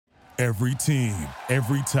Every team,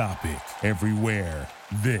 every topic, everywhere.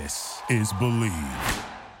 This is Believe.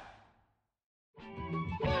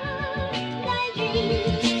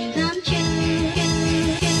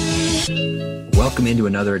 Welcome into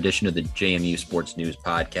another edition of the JMU Sports News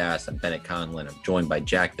Podcast. I'm Bennett Conlin. I'm joined by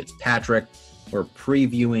Jack Fitzpatrick. We're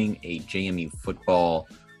previewing a JMU Football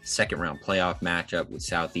second-round playoff matchup with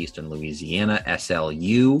Southeastern Louisiana,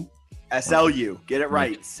 SLU. SLU, get it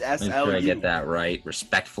right. SLU. Make sure I get that right,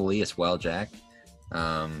 respectfully as well, Jack.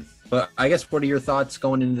 But I guess, what are your thoughts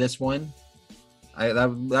going into this one? I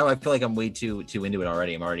feel like I'm way too into it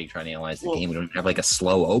already. I'm already trying to analyze the game. We don't have like a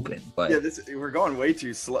slow open, but yeah, we're going way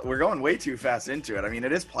too slow. We're going way too fast into it. I mean,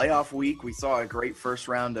 it is playoff week. We saw a great first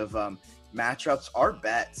round of matchups. Our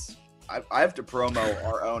bets. I have to promo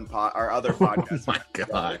our other podcast. Oh my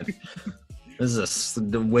god, this is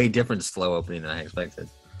a way different slow opening than I expected.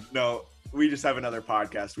 No, we just have another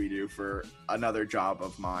podcast we do for another job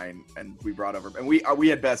of mine, and we brought over, and we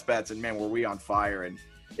had best bets, and man, were we on fire, and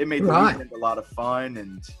it made the weekend a lot of fun.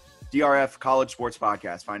 And DRF College Sports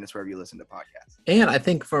Podcast, find us wherever you listen to podcasts. And I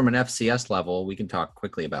think from an FCS level, we can talk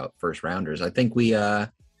quickly about first rounders. I think we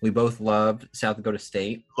both loved South Dakota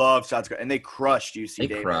State. Love South Dakota, and they crushed UC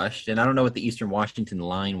Davis. They crushed, and I don't know what the Eastern Washington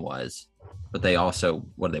line was, but they also,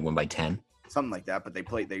 what did they win by 10? Something like that, but they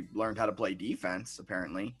learned how to play defense,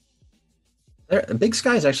 apparently. The Big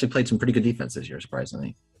Sky's actually played some pretty good defense this year,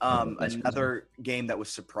 surprisingly. Another game that was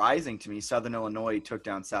surprising to me, Southern Illinois took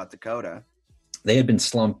down South Dakota. They had been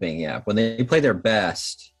slumping, yeah. When they play their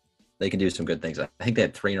best, they can do some good things. I think they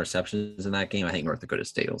had 3 interceptions in that game. I think North Dakota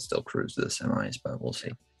State will still cruise to the semis, but we'll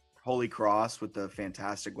see. Holy Cross with the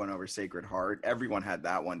fantastic one over Sacred Heart. Everyone had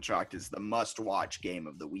that one chalked as the must-watch game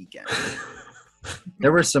of the weekend.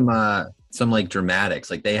 There were some like dramatics.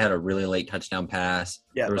 Like they had a really late touchdown pass.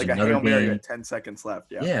 Yeah, there was like a Hail Mary with 10 seconds left.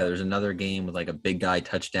 Yeah, there's another game with like a big guy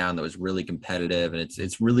touchdown that was really competitive, and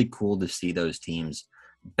it's really cool to see those teams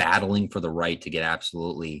battling for the right to get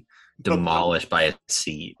absolutely demolished by a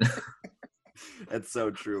seat. That's so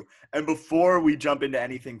true. And before we jump into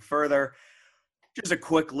anything further, just a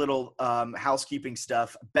quick little housekeeping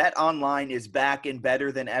stuff. Bet Online is back and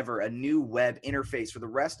better than ever. A new web interface for the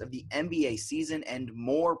rest of the NBA season and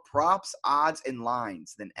more props, odds, and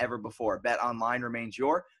lines than ever before. Bet Online remains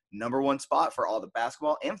your number one spot for all the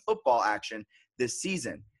basketball and football action this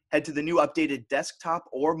season. Head to the new updated desktop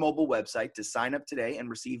or mobile website to sign up today and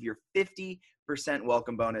receive your 50%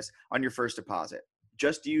 welcome bonus on your first deposit.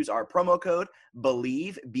 Just use our promo code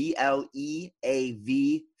BELIEVE,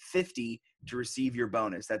 BLEAV 50 to receive your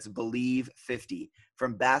bonus. That's BELIEVE 50.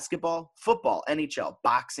 From basketball, football, NHL,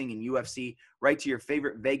 boxing, and UFC, right to your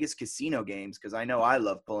favorite Vegas casino games, because I know I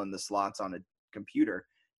love pulling the slots on a computer.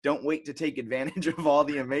 Don't wait to take advantage of all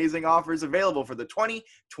the amazing offers available for the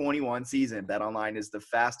 2021 season. BetOnline is the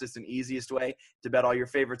fastest and easiest way to bet all your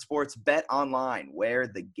favorite sports. BetOnline, where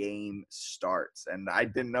the game starts. And I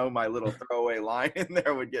didn't know my little throwaway line in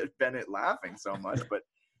there would get Bennett laughing so much, but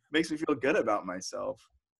it makes me feel good about myself.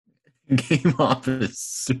 Game off is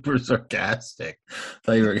super sarcastic. I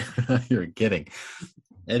thought you were kidding.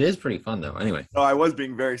 It is pretty fun, though. Anyway. Oh, I was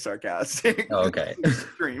being very sarcastic. Oh, okay.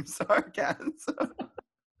 Extreme sarcasm.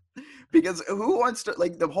 Because who wants to,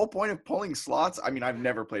 like, the whole point of pulling slots, I mean, I've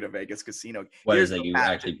never played a Vegas casino. What is that, you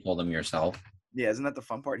actually pull them yourself? Yeah, isn't that the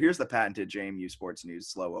fun part? Here's the patented JMU Sports News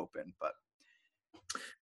slow open, but.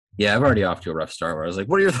 Yeah, I'm already off to a rough start where I was like,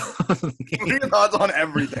 what are your thoughts on the game? What are your thoughts on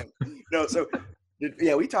everything? No, so,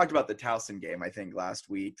 yeah, we talked about the Towson game, I think, last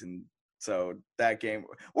week, and so that game,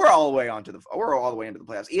 we're all the way into the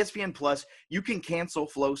playoffs. ESPN Plus, you can cancel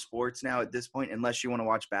Flow Sports now at this point, unless you want to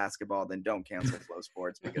watch basketball. Then don't cancel Flow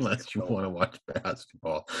Sports because unless you want to watch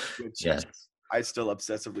basketball. Yes, I still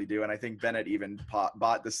obsessively do, and I think Bennett even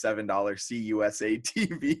bought the $7 CUSA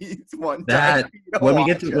TVs one time.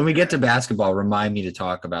 When we get to basketball, remind me to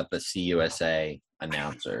talk about the CUSA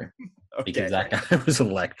announcer because that guy was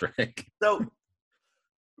electric. So,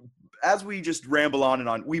 as we just ramble on and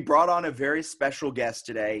on, we brought on a very special guest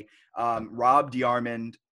today, Rob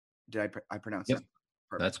DeArmond. Did I pronounce it?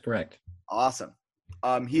 Perfect. That's correct. Awesome.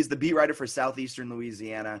 He's the beat writer for Southeastern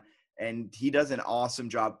Louisiana, and he does an awesome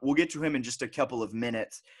job. We'll get to him in just a couple of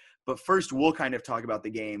minutes, but first we'll kind of talk about the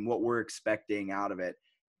game, what we're expecting out of it.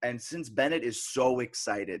 And since Bennett is so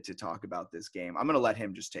excited to talk about this game, I'm going to let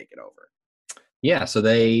him just take it over. Yeah, so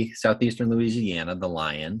Southeastern Louisiana, the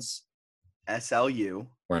Lions. SLU.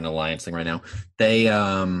 We're in an alliance thing right now. They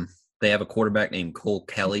have a quarterback named Cole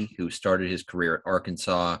Kelly who started his career at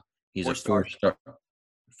Arkansas. He's a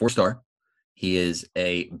four-star. He is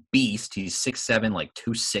a beast. He's 6'7", like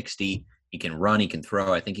 260. He can run. He can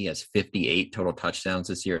throw. I think he has 58 total touchdowns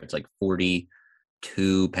this year. It's like 40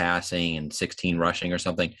 2 passing and 16 rushing or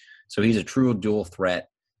something. So he's a true dual threat.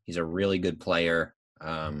 He's a really good player.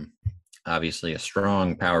 Obviously a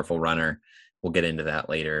strong, powerful runner. We'll get into that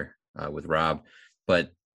later with Rob.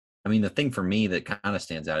 But I mean, the thing for me that kind of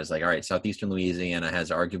stands out is like, all right, Southeastern Louisiana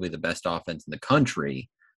has arguably the best offense in the country,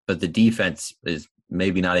 but the defense is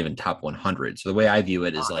maybe not even top 100. So the way I view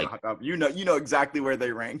it is like, you know exactly where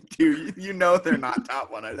they rank too. You know they're not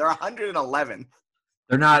top 100. They're 111.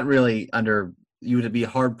 They're not really under. You would be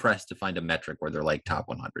hard pressed to find a metric where they're like top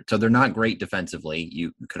 100. So they're not great defensively.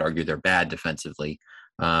 You could argue they're bad defensively.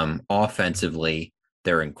 Offensively,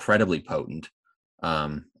 they're incredibly potent.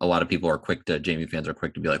 A lot of people JMU fans are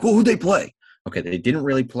quick to be like, well, who'd they play? Okay, they didn't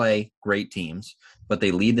really play great teams, but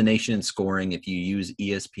they lead the nation in scoring. If you use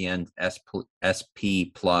ESPN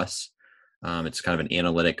SP Plus, it's kind of an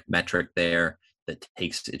analytic metric there that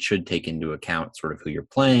it should take into account sort of who you're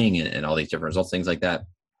playing and all these different results, things like that.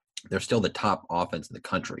 They're still the top offense in the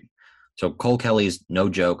country. So Cole Kelly's no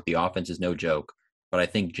joke. The offense is no joke, but I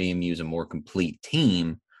think JMU is a more complete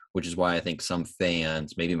team, which is why I think some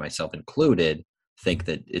fans, maybe myself included, think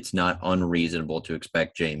that it's not unreasonable to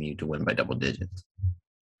expect JMU to win by double digits.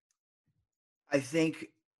 I think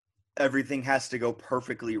everything has to go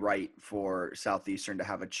perfectly right for Southeastern to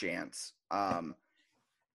have a chance.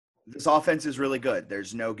 This offense is really good.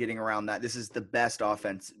 There's no getting around that. This is the best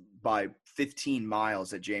offense by 15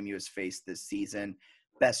 miles that JMU has faced this season.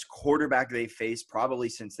 Best quarterback they faced probably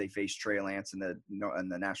since they faced Trey Lance in the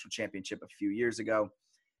national championship a few years ago.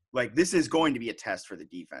 Like, this is going to be a test for the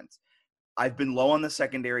defense. I've been low on the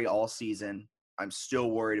secondary all season. I'm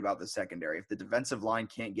still worried about the secondary. If the defensive line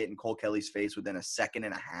can't get in Cole Kelly's face within a second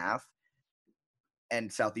and a half,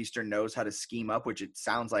 and Southeastern knows how to scheme up, which it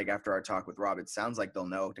sounds like after our talk with Rob, it sounds like they'll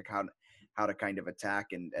know how to kind of attack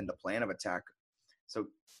and the plan of attack. So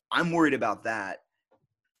I'm worried about that.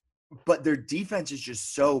 But their defense is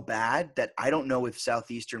just so bad that I don't know if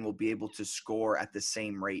Southeastern will be able to score at the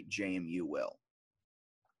same rate JMU will.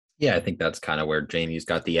 Yeah, I think that's kind of where JMU's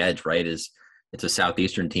got the edge, right? It's a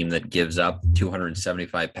Southeastern team that gives up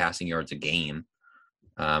 275 passing yards a game.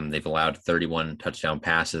 They've allowed 31 touchdown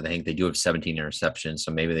passes. I think they do have 17 interceptions,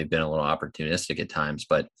 so maybe they've been a little opportunistic at times.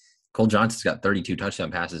 But Cole Johnson's got 32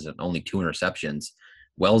 touchdown passes and only 2 interceptions.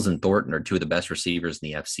 Wells and Thornton are 2 of the best receivers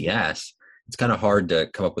in the FCS. It's kind of hard to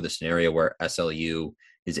come up with a scenario where SLU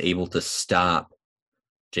is able to stop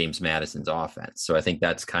James Madison's offense. So I think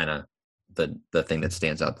that's kind of the thing that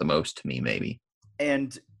stands out the most to me, maybe.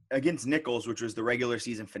 And against Nichols, which was the regular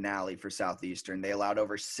season finale for Southeastern, they allowed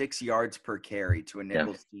over 6 yards per carry to a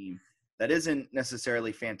Nichols team that isn't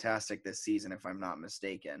necessarily fantastic this season, if I'm not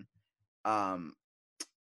mistaken. And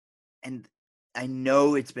I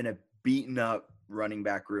know it's been a beaten up running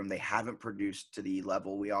back room. They haven't produced to the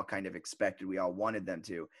level we all kind of expected. We all wanted them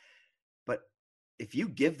to. But if you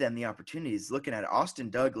give them the opportunities, looking at Austin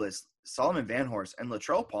Douglas, Solomon Van Horst, and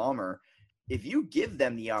Latrell Palmer, if you give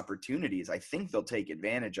them the opportunities, I think they'll take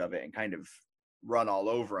advantage of it and kind of run all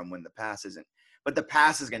over them when the pass isn't. But the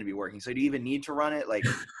pass is going to be working. So do you even need to run it? Like,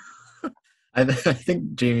 I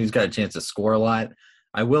think JMU's got a chance to score a lot.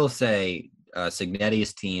 I will say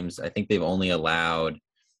Signetti's teams, I think they've only allowed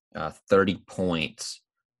 30 points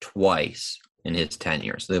twice in his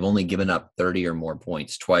tenure. So they've only given up 30 or more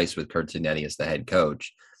points twice with Curt Signetti as the head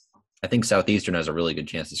coach. I think Southeastern has a really good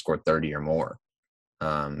chance to score 30 or more.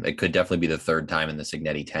 It could definitely be the third time in the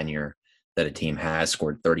Signetti tenure that a team has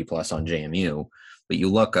scored 30 plus on JMU. But you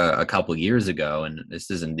look a couple years ago, and this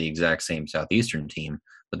isn't the exact same Southeastern team,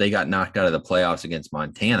 but they got knocked out of the playoffs against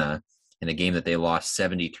Montana in a game that they lost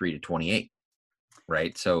 73-28,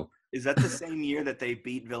 right? So is that the same year that they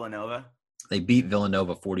beat Villanova? They beat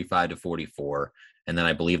Villanova 45-44, and then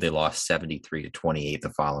I believe they lost 73-28 the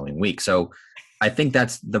following week. So I think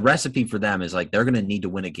that's the recipe for them is like they're going to need to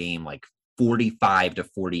win a game like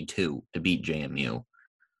 45-42 to beat JMU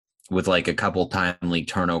with like a couple timely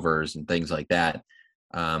turnovers and things like that.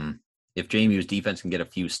 If JMU's defense can get a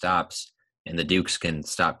few stops and the Dukes can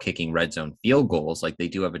stop kicking red zone field goals, like they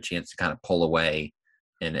do have a chance to kind of pull away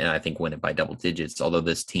and I think win it by double digits. Although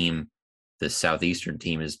this Southeastern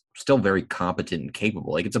team is still very competent and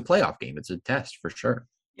capable. Like it's a playoff game. It's a test for sure.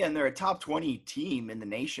 Yeah, and they're a top 20 team in the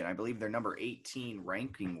nation. I believe they're number 18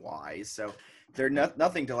 ranking wise. So they're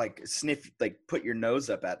nothing to like sniff, like put your nose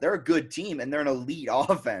up at. They're a good team and they're an elite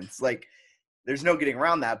offense. Like there's no getting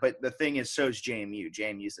around that. But the thing is, so is JMU.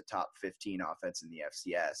 JMU is a top 15 offense in the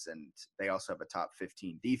FCS, and they also have a top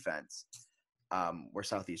 15 defense, where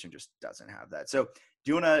Southeastern just doesn't have that. So do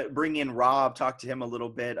you want to bring in Rob, talk to him a little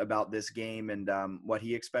bit about this game and what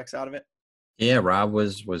he expects out of it? Yeah, Rob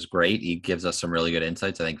was great. He gives us some really good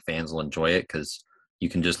insights. I think fans will enjoy it because you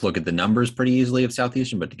can just look at the numbers pretty easily of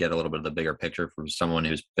Southeastern, but to get a little bit of the bigger picture from someone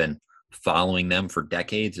who's been following them for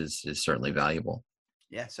decades is certainly valuable.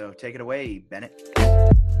 Yeah, so take it away, Bennett.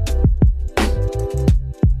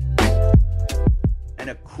 And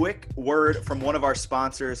a quick word from one of our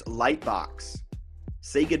sponsors, Lightbox.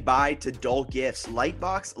 Say goodbye to dull gifts.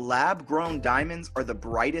 Lightbox lab-grown diamonds are the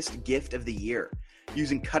brightest gift of the year.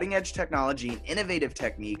 Using cutting-edge technology and innovative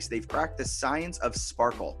techniques, they've cracked the science of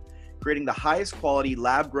sparkle, creating the highest quality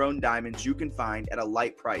lab-grown diamonds you can find at a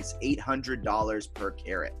light price, $800 per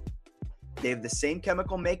carat. They have the same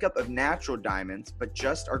chemical makeup of natural diamonds, but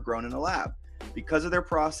just are grown in a lab. Because of their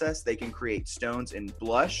process, they can create stones in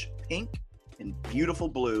blush, pink, and beautiful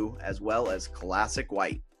blue, as well as classic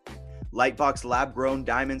white. Lightbox lab-grown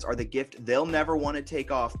diamonds are the gift they'll never want to take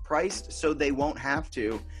off, priced so they won't have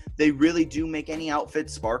to. They really do make any outfit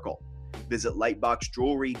sparkle. Visit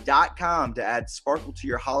lightboxjewelry.com to add sparkle to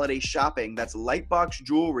your holiday shopping. That's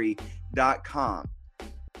lightboxjewelry.com.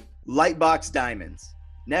 Lightbox diamonds.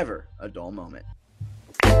 Never a dull moment.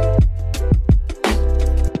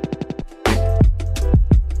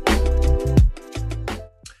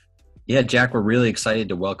 Yeah, Jack, we're really excited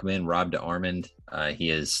to welcome in Rob DeArmond. He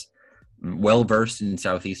is well-versed in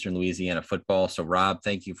Southeastern Louisiana football. So, Rob,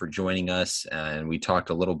 thank you for joining us. And we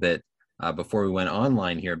talked a little bit before we went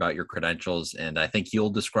online here about your credentials, and I think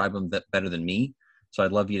you'll describe them better than me. So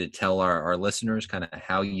I'd love you to tell our listeners kind of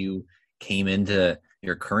how you came into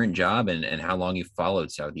your current job and how long you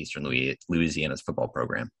followed Southeastern Louisiana's football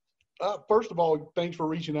program. First of all, thanks for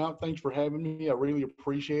reaching out. Thanks for having me. I really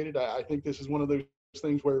appreciate it. I think this is one of those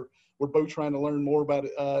things where we're both trying to learn more about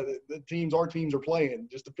the teams our teams are playing,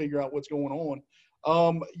 just to figure out what's going on.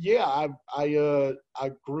 I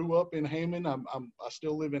grew up in Hammond. I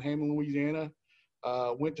still live in Hammond, Louisiana.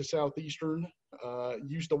 Went to Southeastern.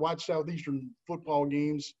 Used to watch Southeastern football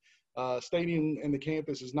games. Stadium and the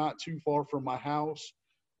campus is not too far from my house.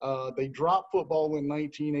 They dropped football in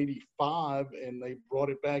 1985, and they brought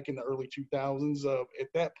it back in the early 2000s.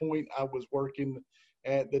 At that point, I was working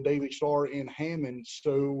at the Daily Star in Hammond,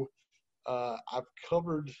 so I've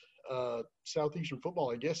covered Southeastern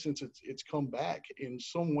football, I guess, since it's come back in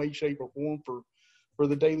some way, shape, or form for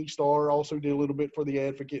the Daily Star. Also did a little bit for the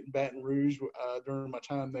Advocate in Baton Rouge during my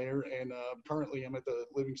time there, and currently I'm at the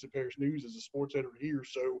Livingston Parish News as a sports editor here.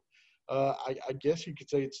 So I guess you could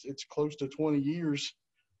say it's close to 20 years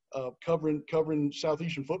covering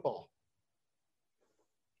Southeastern football.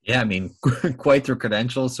 Yeah, I mean, quite the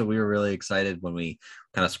credentials. So we were really excited when we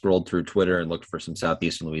kind of scrolled through Twitter and looked for some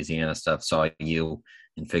Southeastern Louisiana stuff, saw you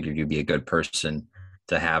and figured you'd be a good person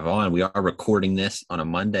to have on. We are recording this on a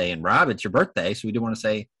Monday. And Rob, it's your birthday, so we do want to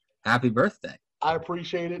say happy birthday. I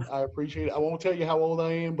appreciate it. I won't tell you how old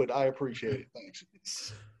I am, but I appreciate it. Thanks.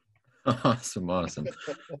 Awesome.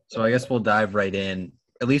 So I guess we'll dive right in,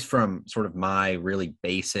 at least from sort of my really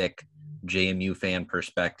basic JMU fan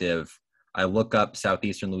perspective. I look up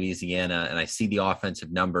Southeastern Louisiana and I see the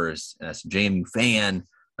offensive numbers, and as a JMU fan,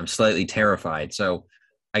 I'm slightly terrified. So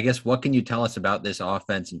I guess what can you tell us about this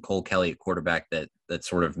offense and Cole Kelly at quarterback that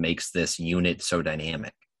sort of makes this unit so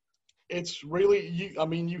dynamic? It's really, you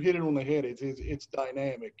hit it on the head. It's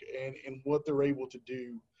dynamic and what they're able to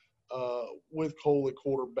do with Cole at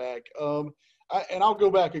quarterback. I'll go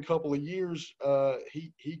back a couple of years.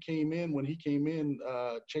 He came in,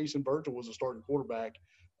 Chase and Virgil was a starting quarterback.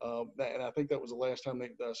 And I think that was the last time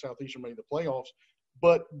Southeastern made the playoffs.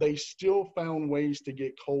 But they still found ways to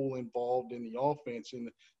get Cole involved in the offense, and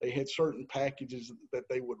they had certain packages that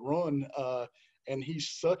they would run. And he's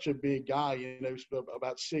such a big guy,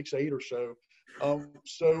 about 6'8" or so.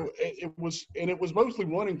 So it was mostly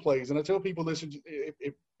running plays. And I tell people this: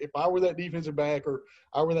 if I were that defensive back or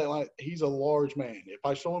I were that line, he's a large man. If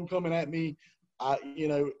I saw him coming at me, I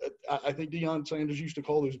think Deion Sanders used to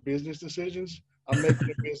call those business decisions. I'm making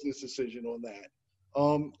a business decision on that.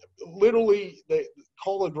 Literally, they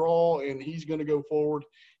call a draw, and he's going to go forward.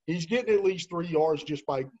 He's getting at least 3 yards just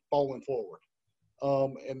by falling forward.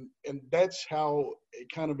 And that's how it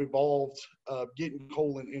kind of evolved, getting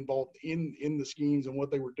Cole involved in the schemes and what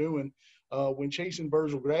they were doing. When Chase and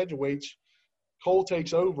Virgil graduates, Cole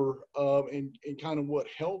takes over, and kind of what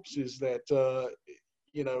helps is that,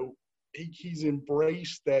 he's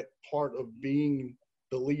embraced that part of being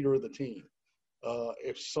the leader of the team.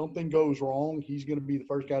 If something goes wrong, he's going to be the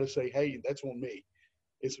first guy to say, "Hey, that's on me.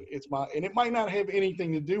 It's my," and it might not have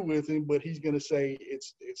anything to do with him, but he's going to say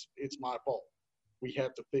it's my fault. We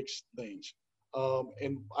have to fix things.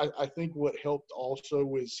 And I think what helped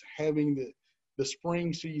also is having the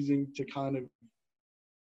spring season to kind of,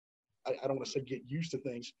 I don't want to say get used to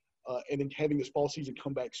things, and then having this fall season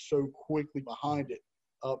come back so quickly behind it.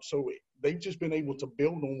 So they've just been able to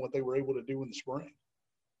build on what they were able to do in the spring.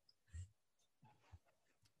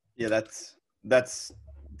 Yeah, that's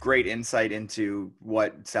great insight into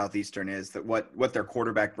what Southeastern is, that what their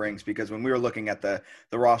quarterback brings, because when we were looking at the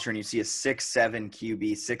roster and you see a 6'7"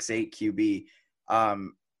 QB, 6'8" QB,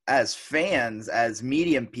 as fans, as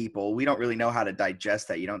medium people, we don't really know how to digest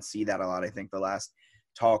that. You don't see that a lot. I think the last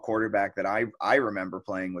tall quarterback that I remember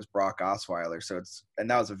playing was Brock Osweiler. So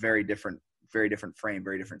that was a very different frame,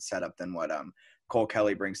 very different setup than what Cole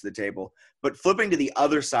Kelly brings to the table. But flipping to the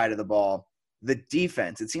other side of the ball, the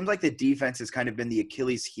defense, it seems like the defense has kind of been the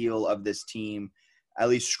Achilles heel of this team, at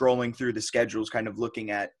least scrolling through the schedules, kind of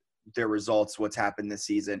looking at their results, what's happened this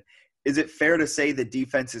season. Is it fair to say the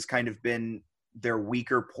defense has kind of been their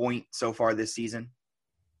weaker point so far this season?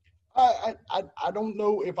 I don't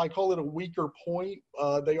know if I call it a weaker point.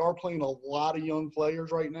 They are playing a lot of young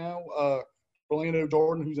players right now. Orlando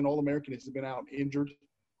Jordan, who's an All-American, has been out injured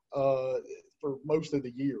for most of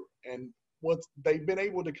the year. And what they've been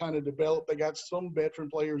able to kind of develop, they got some veteran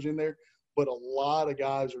players in there, but a lot of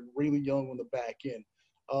guys are really young on the back end.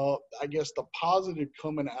 I guess the positive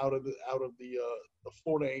coming out of the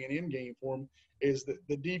Florida A&M game for them is that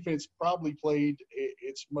the defense probably played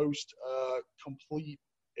its most complete,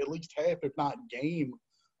 at least half, if not game,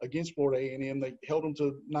 against Florida A&M. They held them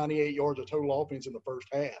to 98 yards of total offense in the first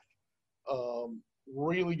half.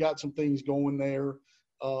 Really got some things going there.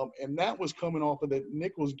 And that was coming off of the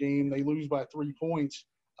Nichols game. They lose by 3 points,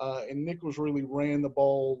 and Nichols really ran the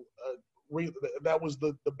ball. That was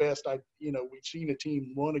the best we've seen a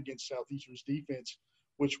team run against Southeastern's defense,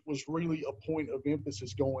 which was really a point of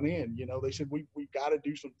emphasis going in. They said we've got to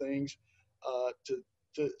do some things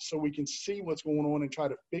so we can see what's going on and try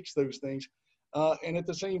to fix those things. And at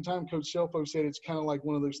the same time, Coach Selfo said it's kind of like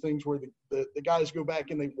one of those things where the guys go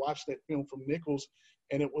back and they watch that film from Nichols,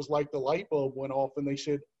 and it was like the light bulb went off, and they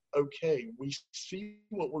said, okay, we see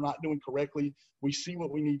what we're not doing correctly. We see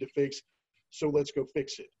what we need to fix, so let's go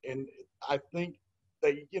fix it. And I think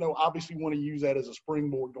they, obviously want to use that as a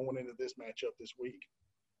springboard going into this matchup this week.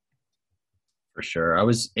 For sure. I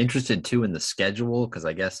was interested, too, in the schedule because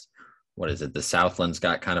I guess, the Southland's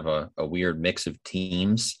got kind of a weird mix of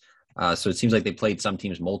teams. So it seems like they played some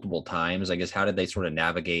teams multiple times. I guess how did they sort of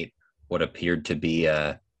navigate what appeared to be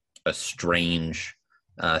a strange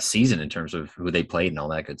season in terms of who they played and all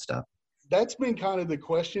that good stuff? That's been kind of the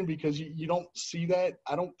question because you don't see that.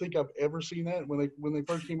 I don't think I've ever seen that when they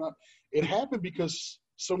first came out. It happened because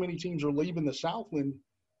so many teams are leaving the Southland.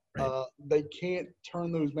 Right. They can't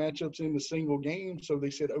turn those matchups into single games. So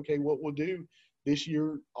they said, okay, what we'll do this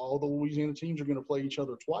year, all the Louisiana teams are going to play each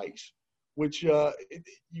other twice, which you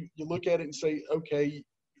look at it and say, okay,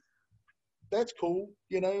 that's cool,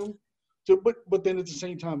 So, but then at the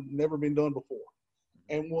same time, never been done before.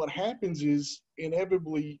 And what happens is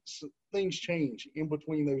inevitably things change in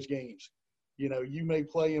between those games. You may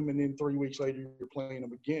play them and then 3 weeks later you're playing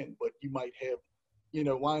them again, but you might have,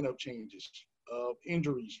 lineup changes,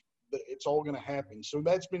 injuries. It's all going to happen. So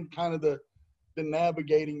that's been kind of the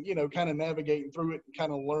navigating, navigating through it and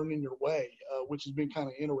kind of learning your way, which has been kind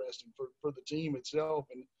of interesting for the team itself.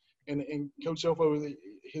 And Coach Selfo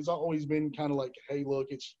has always been kind of like, hey, look,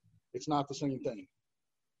 it's not the same thing.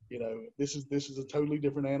 This is a totally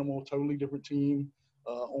different animal, totally different team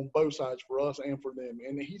on both sides for us and for them.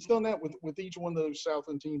 And he's done that with each one of those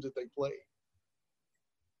Southland teams that they play.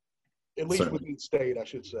 At least within the state, I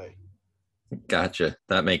should say. Gotcha.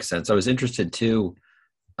 That makes sense. I was interested too.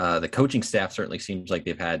 The coaching staff certainly seems like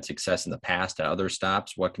they've had success in the past at other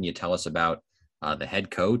stops. What can you tell us about the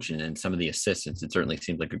head coach and some of the assistants? It certainly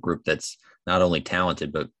seems like a group that's not only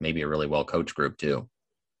talented, but maybe a really well-coached group too.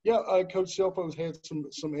 Yeah, Coach Selfo's had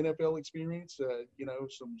some NFL experience,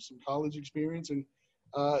 some college experience. And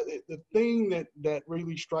the thing that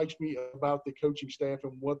really strikes me about the coaching staff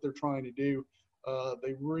and what they're trying to do,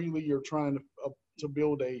 they really are trying to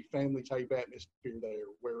build a family-type atmosphere there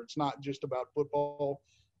where it's not just about football.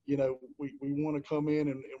 We want to come in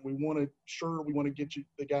and we want to get you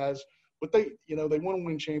the guys, but they want to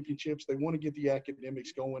win championships. They want to get the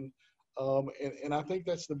academics going. And I think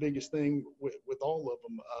that's the biggest thing with all of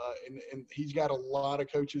them. And he's got a lot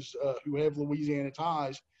of coaches who have Louisiana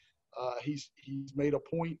ties. He's made a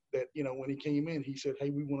point that, when he came in, he said, hey,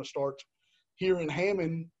 we want to start here in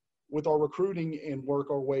Hammond with our recruiting and work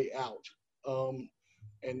our way out.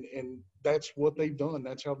 And that's what they've done.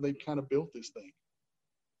 That's how they've kind of built this thing.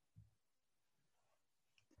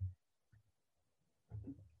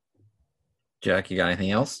 Jack, you got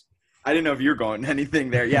anything else? I didn't know if you were going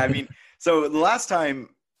anything there. Yeah, I mean, so the last time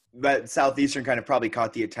that Southeastern kind of probably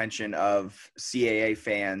caught the attention of CAA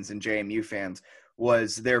fans and JMU fans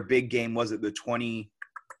was their big game. Was it the 20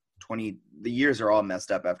 the years are all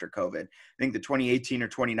messed up after COVID. I think the 2018 or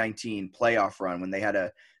 2019 playoff run when they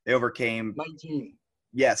overcame 19.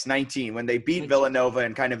 Yes, 19 when they beat 19. Villanova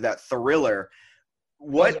in kind of that thriller.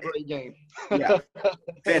 That was a great game. Yeah,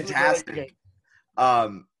 fantastic.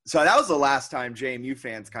 So that was the last time JMU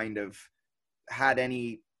fans kind of had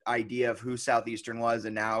any idea of who Southeastern was,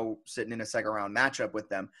 and now sitting in a second round matchup with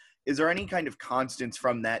them. Is there any kind of constants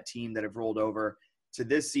from that team that have rolled over to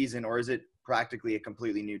this season, or is it practically a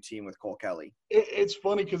completely new team with Cole Kelly? It's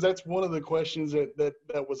funny because that's one of the questions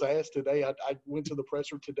that was asked today. I went to the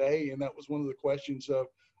presser today, and that was one of the questions of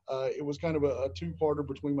it was kind of a two-parter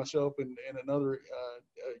between myself and another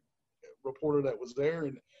reporter that was there.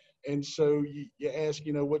 And so you ask,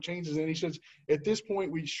 what changes? And he says, at this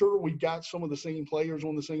point, we got some of the same players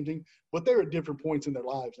on the same team, but they're at different points in their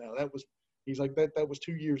lives now. He's like, that was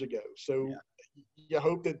 2 years ago. So you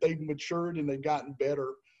hope that they've matured and they've gotten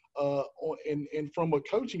better. And from a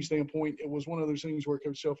coaching standpoint, it was one of those things where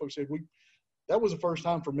Coach Selfo said, that was the first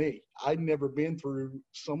time for me. I'd never been through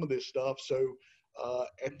some of this stuff. So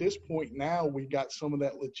at this point now, we've got some of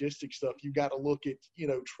that logistic stuff. You got to look at,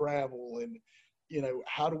 travel and,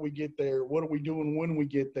 how do we get there? What are we doing when we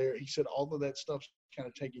get there? He said all of that stuff's kind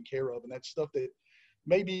of taken care of. And that's stuff that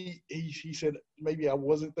maybe he said maybe I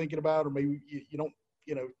wasn't thinking about, or maybe you don't,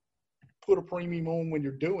 put a premium on when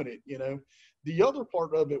you're doing it, The other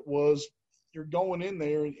part of it was you're going in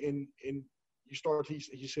there and you start,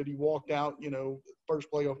 he said he walked out,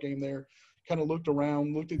 first playoff game there, kind of looked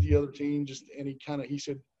around, looked at the other team, and he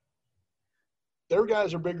said, their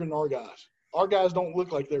guys are bigger than our guys. Our guys don't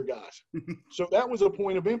look like their guys. So that was a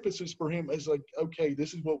point of emphasis for him. It's like, okay,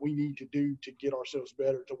 this is what we need to do to get ourselves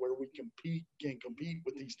better to where we can compete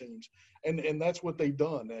with these teams. And that's what they've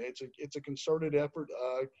done. It's a concerted effort.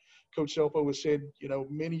 Coach Selfo has said,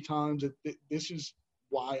 many times that this is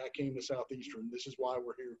why I came to Southeastern. This is why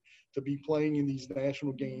we're here, to be playing in these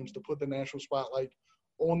national games, to put the national spotlight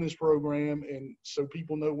on this program, and so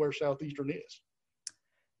people know where Southeastern is.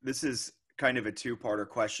 This is kind of a two-parter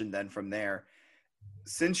question then from there.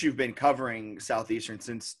 Since you've been covering Southeastern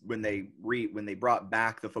since when they brought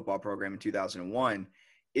back the football program in 2001,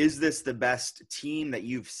 is this the best team that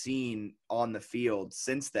you've seen on the field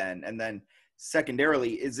since then? And then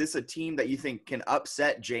secondarily, is this a team that you think can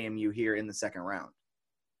upset JMU here in the second round?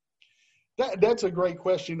 That's a great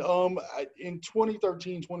question. In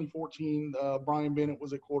 2013, 2014, Brian Bennett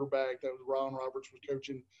was at quarterback. That was Ron Roberts was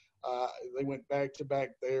coaching. They went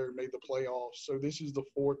back-to-back there, made the playoffs. So this is the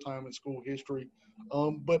fourth time in school history.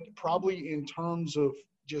 But probably in terms of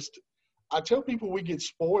just – I tell people we get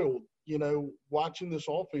spoiled, watching this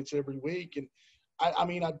offense every week. And,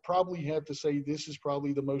 I'd probably have to say this is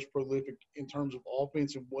probably the most prolific in terms of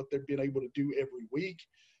offense and what they've been able to do every week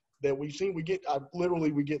that we've seen. We get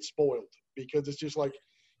spoiled because it's just like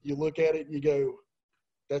you look at it and you go,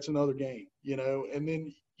 that's another game, And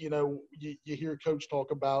then – you hear Coach talk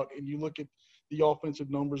about, and you look at the offensive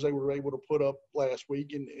numbers they were able to put up last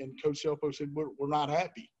week, and Coach Selfo said, we're not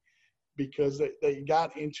happy because they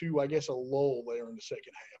got into, I guess, a lull there in the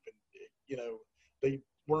second half. And, they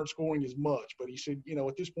weren't scoring as much. But he said,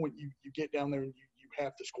 at this point, you get down there and you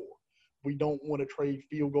have to score. We don't want to trade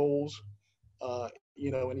field goals. And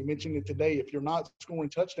he mentioned it today, if you're not scoring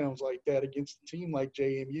touchdowns like that against a team like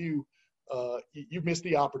JMU, you've missed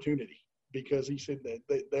the opportunity. Because he said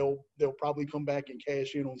that they'll probably come back and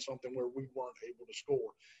cash in on something where we weren't able to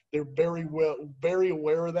score. They're very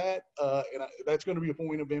aware of that, and that's going to be a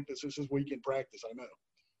point of emphasis this week in practice, I know.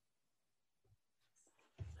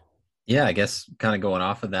 Yeah, I guess kind of going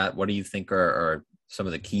off of that, what do you think are some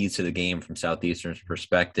of the keys to the game from Southeastern's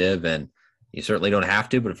perspective? And you certainly don't have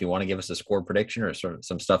to, but if you want to give us a score prediction or sort of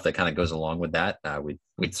some stuff that kind of goes along with that,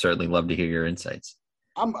 we'd certainly love to hear your insights.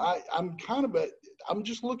 I'm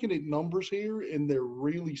just looking at numbers here, and they're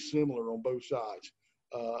really similar on both sides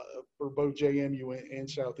for both JMU and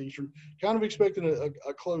Southeastern. Kind of expecting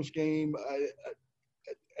a close game.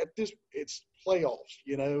 At this, it's playoffs.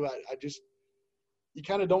 You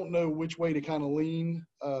kind of don't know which way to kind of lean.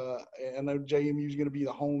 I know JMU is going to be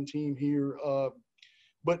the home team here,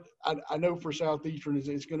 but I know for Southeastern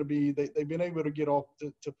it's going to be they've been able to get off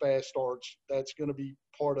to fast starts. That's going to be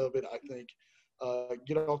part of it, I think.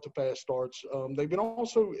 Get off to fast starts. They've been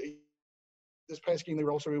also this past game. They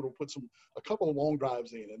were also able to put a couple of long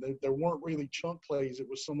drives in, and there weren't really chunk plays. It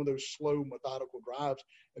was some of those slow, methodical drives,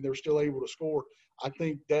 and they were still able to score. I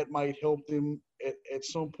think that might help them at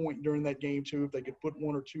some point during that game too, if they could put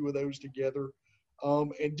one or two of those together.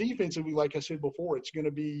 And defensively, like I said before, it's going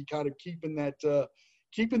to be kind of keeping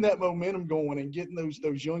that momentum going and getting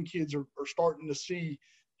those young kids are starting to see,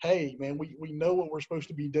 hey, man, we know what we're supposed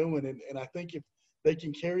to be doing. And I think they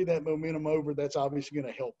can carry that momentum over, that's obviously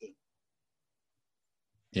going to help them.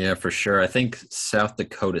 Yeah, for sure. I think South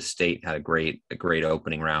Dakota State had a great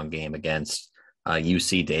opening round game against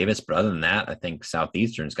UC Davis. But other than that, I think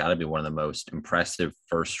Southeastern's got to be one of the most impressive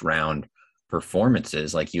first round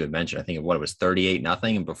performances. Like you had mentioned, I think it was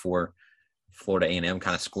 38-0, and before Florida A&M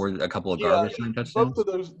kind of scored a couple of garbage time touchdowns. Both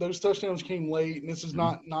of those touchdowns came late, and this is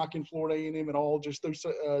not knocking Florida A&M at all. Just those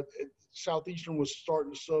Southeastern was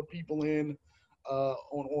starting to sub people in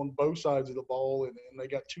on both sides of the ball, and they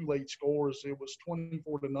got two late scores. It was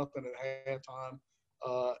 24-0 at halftime,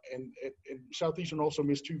 and Southeastern also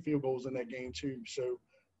missed two field goals in that game too. So,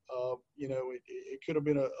 it could have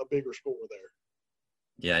been a bigger score there.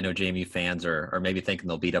 Yeah, I know JMU fans are maybe thinking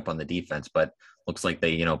they'll beat up on the defense, but looks like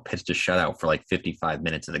they, pitched a shutout for like 55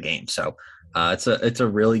 minutes of the game. So it's a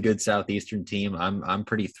really good Southeastern team. I'm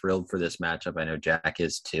pretty thrilled for this matchup. I know Jack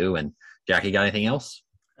is too. And Jack, you got anything else?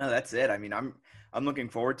 No, that's it. I mean, I'm looking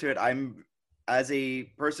forward to it. I'm, as a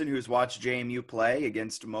person who's watched JMU play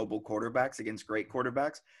against mobile quarterbacks, against great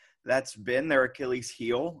quarterbacks, that's been their Achilles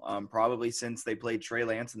heel, probably since they played Trey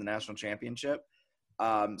Lance in the national championship.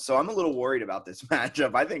 So I'm a little worried about this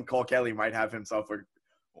matchup. I think Cole Kelly might have himself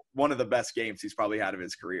one of the best games he's probably had of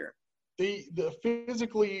his career. The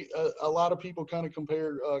physically, a lot of people kind of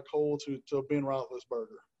compare Cole to Ben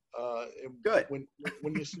Roethlisberger. Good.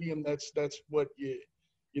 When you see him, that's what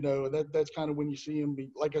that's kind of when you see him.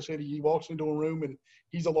 Like I said, he walks into a room and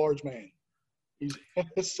he's a large man. He's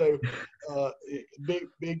so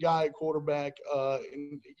big guy at quarterback,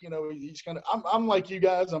 and he's kind of. I'm like you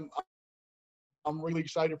guys. I'm really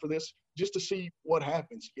excited for this just to see what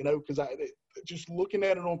happens, because just looking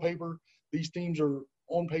at it on paper, these teams are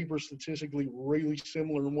on paper statistically really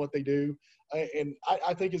similar in what they do. And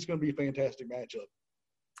I think it's going to be a fantastic matchup.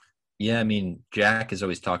 Yeah, I mean, Jack has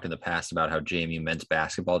always talked in the past about how JMU men's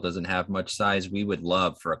basketball doesn't have much size. We would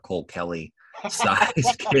love for a Cole Kelly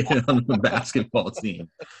size kid on the basketball team.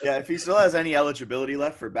 Yeah, if he still has any eligibility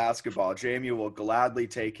left for basketball, JMU will gladly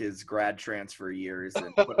take his grad transfer years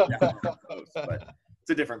and put him down on the post. But it's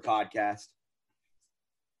a different podcast.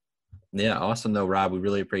 Yeah, awesome though, Rob. We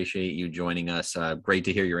really appreciate you joining us. Great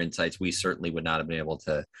to hear your insights. We certainly would not have been able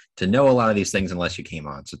to know a lot of these things unless you came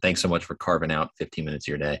on. So thanks so much for carving out 15 minutes of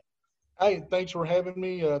your day. Hey, thanks for having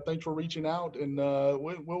me. Thanks for reaching out, and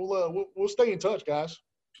we'll stay in touch, guys.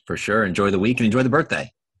 For sure. Enjoy the week and enjoy the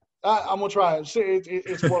birthday. I'm gonna try it.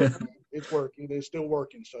 It's working. It's working. It's still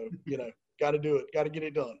working. So got to do it. Got to get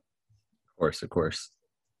it done. Of course.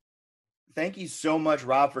 Thank you so much,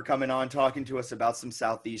 Rob, for coming on, talking to us about some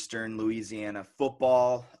Southeastern Louisiana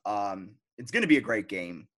football. It's going to be a great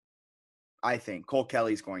game. I think Cole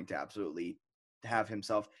Kelly's going to absolutely have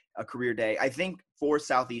himself a career day. I think for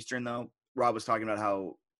Southeastern, though, Rob was talking about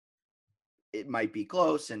how it might be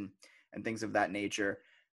close and things of that nature.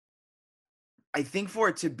 I think for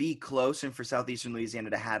it to be close and for Southeastern Louisiana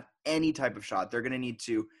to have any type of shot, they're going to need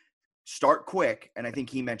to start quick. And I think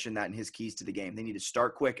he mentioned that in his keys to the game. They need to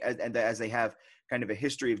start quick, as they have kind of a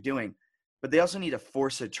history of doing. But they also need to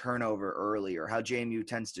force a turnover early, or how JMU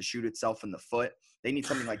tends to shoot itself in the foot. They need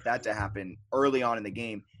something like that to happen early on in the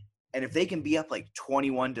game. And if they can be up like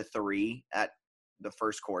 21-3 at the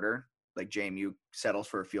first quarter, like JMU settles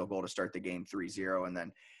for a field goal to start the game 3-0, and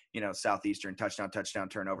then, Southeastern touchdown,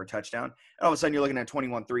 turnover, touchdown. And all of a sudden you're looking at a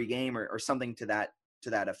 21-3 game or something to that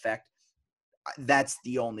effect. That's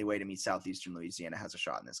the only way to me Southeastern Louisiana has a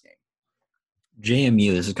shot in this game.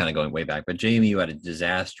 JMU, this is kind of going way back, but JMU had a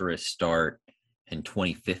disastrous start in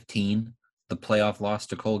 2015, the playoff loss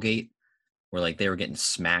to Colgate, where like they were getting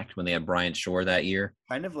smacked when they had Brian Shore that year.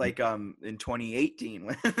 Kind of like in 2018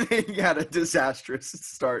 when they had a disastrous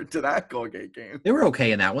start to that Colgate game. They were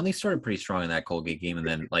okay in that one. They started pretty strong in that Colgate game and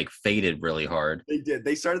then like faded really hard. They did.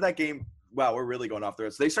 They started that game. Wow, we're really going off the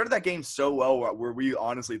rails. They started that game so well where we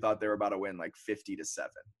honestly thought they were about to win like 50-7.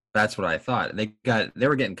 That's what I thought. They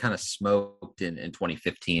were getting kind of smoked in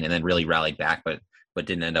 2015 and then really rallied back, but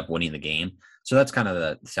didn't end up winning the game. So that's kind of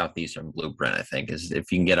the Southeastern blueprint, I think, is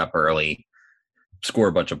if you can get up early, score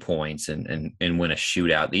a bunch of points and win a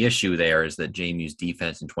shootout. The issue there is that JMU's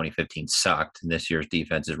defense in 2015 sucked, and this year's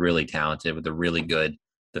defense is really talented with a really good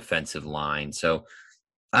defensive line. So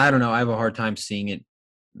I don't know. I have a hard time seeing it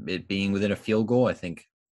being within a field goal. I think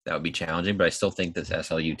that would be challenging, but I still think this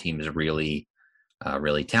SLU team is really,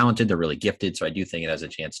 really talented. They're really gifted. So I do think it has a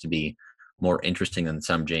chance to be more interesting than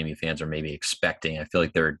some JMU fans are maybe expecting. I feel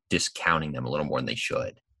like they're discounting them a little more than they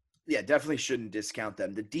should. Yeah, definitely shouldn't discount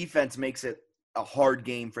them. The defense makes it a hard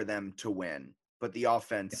game for them to win, but the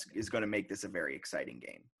offense is going to make this a very exciting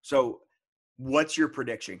game. So what's your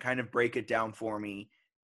prediction? Kind of break it down for me.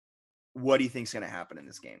 What do you think is going to happen in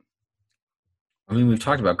this game? I mean, we've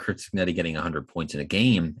talked about Kurt Signetti getting 100 points in a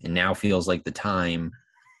game, and now feels like the time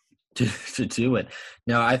to do it.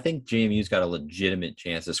 Now, I think JMU's got a legitimate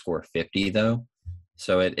chance to score 50, though.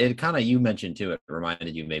 So it kind of, you mentioned too, it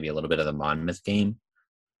reminded you maybe a little bit of the Monmouth game.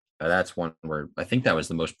 That's one where I think that was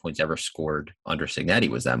the most points ever scored under Signetti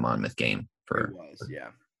was that Monmouth game. It was, yeah.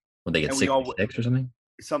 When they get 66 or something?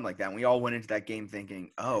 Something like that. And we all went into that game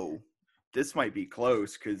thinking, oh, this might be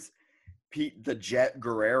close because Pete the Jet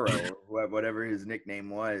Guerrero, or whatever his nickname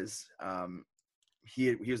was,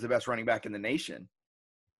 he was the best running back in the nation.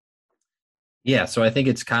 Yeah, so I think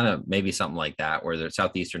it's kind of maybe something like that where the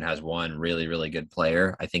Southeastern has one really, really good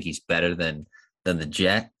player. I think he's better than the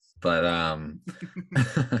Jet, but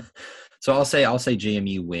so I'll say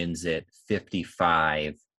JMU wins it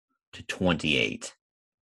 55-28.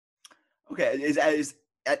 Okay, is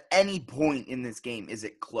at any point in this game is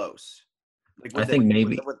it close? Like I think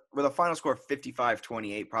maybe with a final score of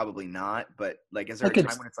 55-28, probably not. But like, is there a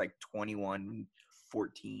time when it's like 21-14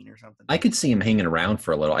 or something? I could see him hanging around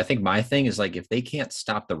for a little. I think my thing is like if they can't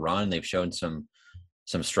stop the run, they've shown some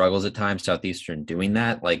struggles at times. Southeastern doing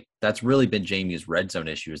that, like that's really been JMU's red zone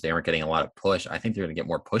issue is they aren't getting a lot of push. I think they're going to get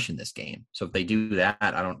more push in this game. So if they do that,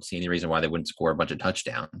 I don't see any reason why they wouldn't score a bunch of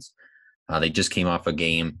touchdowns. They just came off a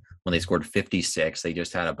game when they scored 56. They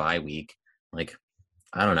just had a bye week. Like,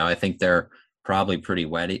 I don't know. I think they're probably pretty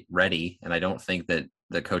ready, and I don't think that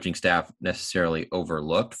the coaching staff necessarily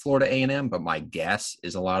overlooked Florida A&M, but my guess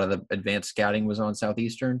is a lot of the advanced scouting was on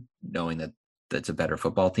Southeastern, knowing that that's a better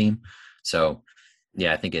football team. So,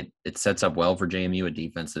 yeah, I think it sets up well for JMU, a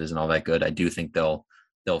defense that isn't all that good. I do think they'll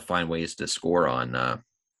find ways to score on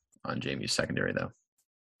JMU's secondary, though.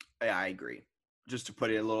 Yeah, I agree. Just to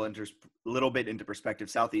put it a little bit into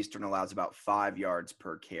perspective, Southeastern allows about 5 yards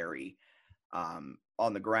per carry on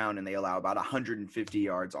the ground, and they allow about 150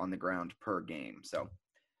 yards on the ground per game. So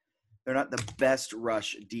they're not the best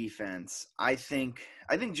rush defense. I think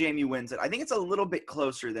JMU wins it. I think it's a little bit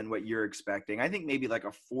closer than what you're expecting. I think maybe like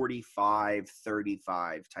a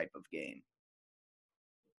 45-35 type of game.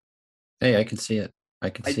 Hey, I can see it.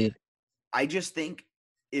 See it. I just think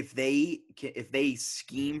if they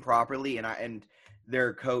scheme properly and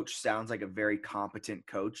their coach sounds like a very competent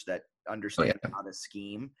coach that understands how to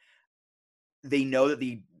scheme, they know that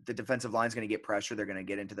the defensive line is going to get pressure. They're going to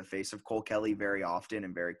get into the face of Cole Kelly very often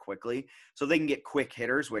and very quickly. So they can get quick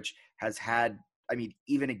hitters, which has had, I mean,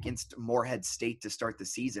 even against Morehead State to start the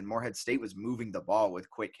season, Morehead State was moving the ball with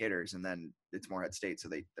quick hitters, and then it's Morehead State, so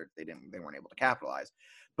they weren't able to capitalize.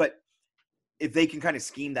 But if they can kind of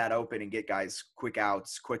scheme that open and get guys quick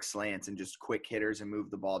outs, quick slants, and just quick hitters and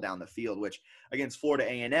move the ball down the field, which against Florida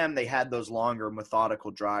A&M, they had those longer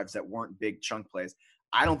methodical drives that weren't big chunk plays.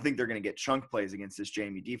 I don't think they're going to get chunk plays against this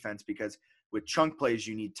JMU defense because with chunk plays,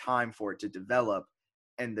 you need time for it to develop,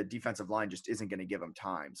 and the defensive line just isn't going to give them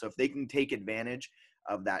time. So if they can take advantage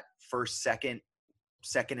of that first second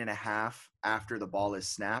and a half after the ball is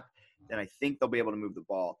snapped, then I think they'll be able to move the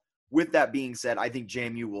ball. With that being said, I think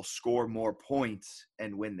JMU will score more points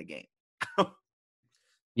and win the game.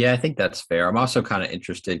 Yeah, I think that's fair. I'm also kind of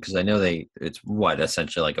interested because I know it's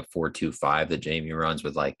essentially like a 4-2-5 that JMU runs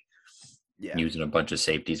with using a bunch of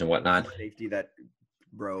safeties and whatnot. Safety that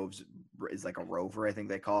roves is like a rover, I think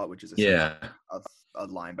they call it, which is a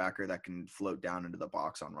linebacker that can float down into the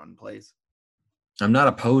box on run plays. I'm not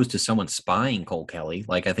opposed to someone spying Cole Kelly.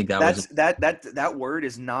 Like I think that word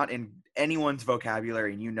is not in anyone's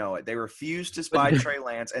vocabulary, and you know it. They refused to spy Trey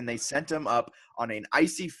Lance, and they sent him up on an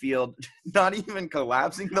icy field, not even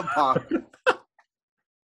collapsing the pocket.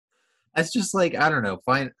 That's just like, I don't know.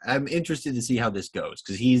 Fine. I'm interested to see how this goes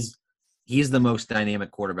because he's the most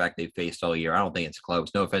dynamic quarterback they've faced all year. I don't think it's close.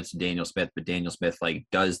 No offense to Daniel Smith, but Daniel Smith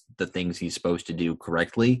does the things he's supposed to do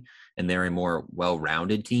correctly, and they're a more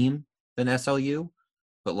well-rounded team than SLU.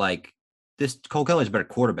 But this Cole Kelly's a better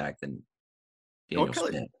quarterback than Daniel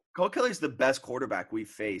Smith. Cole Kelly's the best quarterback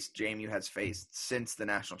JMU has faced since the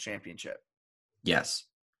national championship. Yes.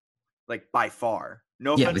 By far.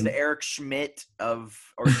 No offense to Eric Schmidt of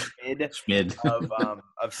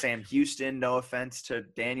Sam Houston. No offense to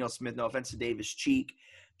Daniel Smith. No offense to Davis Cheek.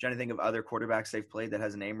 I'm trying to think of other quarterbacks they've played that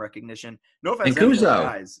has a name recognition. No offense to those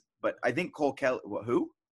guys, but I think Cole Kelly.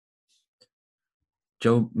 Who?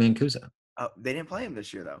 Joe Mancuso. They didn't play him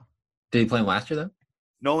this year though. Did he play him last year though?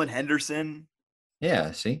 Nolan Henderson.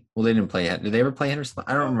 Yeah, see? Well, they didn't play. Did they ever play Henderson?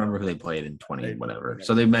 I don't remember who they played in 20 whatever.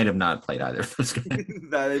 So they might have not played either of those guys.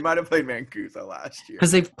 They might have played Mancuso last year.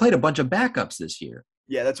 Because they've played a bunch of backups this year.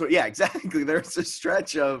 Yeah, exactly. There's a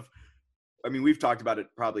stretch of – I mean, we've talked about it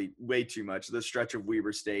probably way too much. The stretch of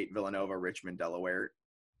Weber State, Villanova, Richmond, Delaware.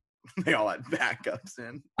 they all had backups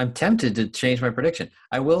in. I'm tempted to change my prediction.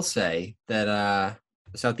 I will say that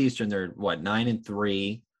Southeastern, they're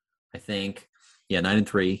 9-3, I think. Yeah,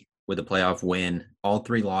 9-3 with a playoff win. All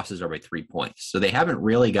 3 losses are by 3 points. So they haven't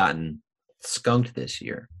really gotten skunked this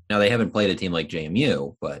year. Now, they haven't played a team like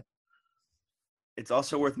JMU, but it's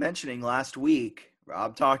also worth mentioning last week,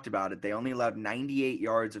 Rob talked about it, they only allowed 98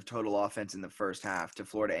 yards of total offense in the first half to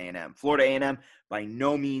Florida A&M. Florida A&M by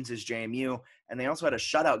no means is JMU, and they also had a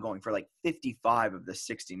shutout going for like 55 of the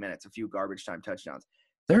 60 minutes, a few garbage time touchdowns.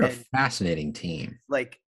 They're a fascinating team.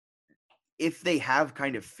 Like, if they have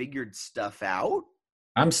kind of figured stuff out.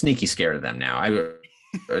 I'm sneaky scared of them now. I love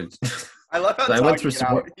how talking it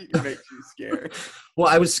out makes you scared. Well,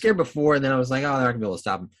 I was scared before, and then I was like, oh, they're not going to be able to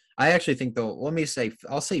stop them. I actually think, though,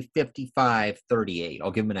 I'll say 55-38.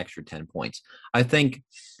 I'll give them an extra 10 points. I think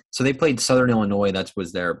 – so they played Southern Illinois. I guess that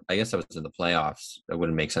was in the playoffs. That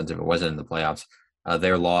wouldn't make sense if it wasn't in the playoffs.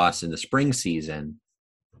 Their loss in the spring season,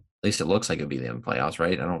 at least it looks like it would be in the playoffs,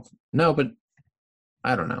 right? I don't know, but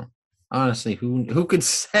I don't know. Honestly, who could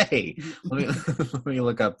say? Let me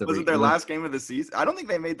look up the – Was it their last game of the season? I don't think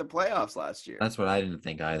they made the playoffs last year. That's what I didn't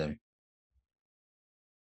think either.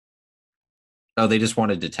 Oh, they just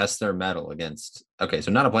wanted to test their mettle against – okay, so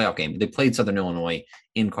not a playoff game. They played Southern Illinois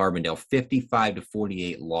in Carbondale,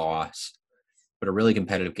 55-48 loss, but a really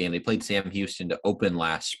competitive game. They played Sam Houston to open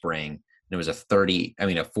last spring, and it was a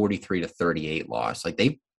 43-38 loss. Like,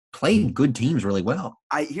 they played good teams really well.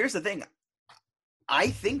 Here's the thing. I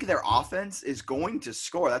think their offense is going to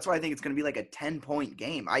score. That's why I think it's going to be like a 10-point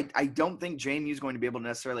game. I don't think JMU is going to be able to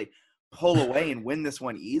necessarily pull away and win this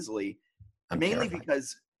one easily, mainly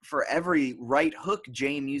because – for every right hook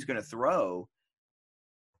JMU is going to throw,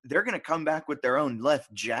 they're going to come back with their own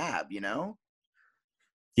left jab, you know?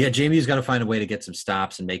 Yeah, JMU's got to find a way to get some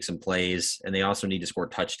stops and make some plays, and they also need to score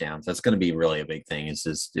touchdowns. That's going to be really a big thing. Is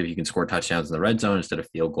just if you can score touchdowns in the red zone instead of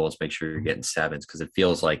field goals, make sure you're getting sevens because it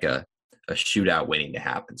feels like a shootout waiting to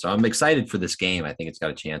happen. So I'm excited for this game. I think it's got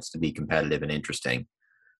a chance to be competitive and interesting.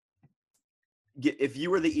 If you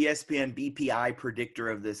were the ESPN BPI predictor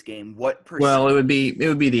of this game, what percent? Well, it would be the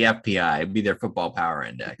FPI. It'd be their football power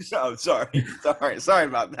index. Oh, sorry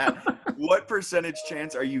about that. What percentage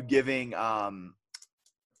chance are you giving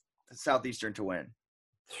Southeastern to win?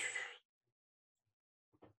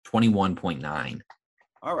 21.9.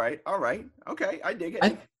 All right. Okay, I dig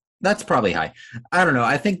it. That's probably high. I don't know.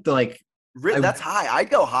 I think that's high. I'd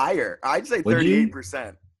go higher. I'd say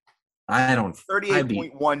 38%. I don't.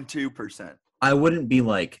 38.12%. I wouldn't be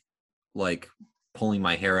like pulling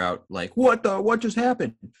my hair out like what just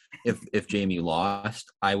happened if JMU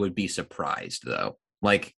lost. I would be surprised though.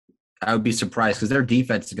 Like I would be surprised because their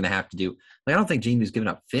defense is going to have to do. Like I don't think JMU's giving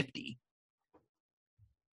up 50.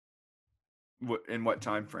 In what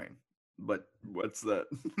time frame? But what's the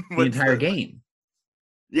entire game?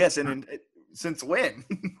 Yes, and since when?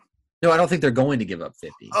 No, I don't think they're going to give up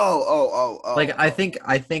 50. Oh. Like I think.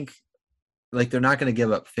 Like, they're not going to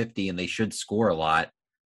give up 50, and they should score a lot.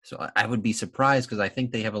 So I would be surprised because I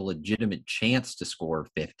think they have a legitimate chance to score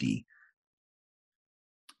 50.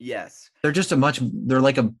 Yes. They're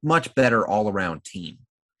like a much better all-around team.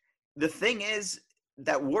 The thing is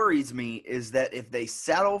that worries me is that if they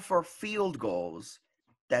settle for field goals,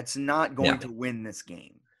 that's not going to win this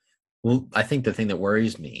game. Well, I think the thing that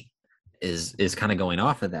worries me is kind of going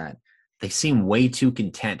off of that. They seem way too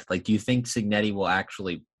content. Like, do you think Signetti will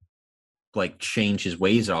actually – like change his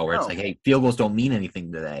ways at all where it's like, hey, field goals don't mean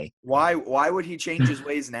anything today. Why would he change his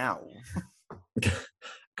ways now?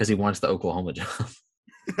 Because he wants the Oklahoma job.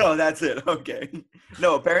 Oh, that's it. Okay.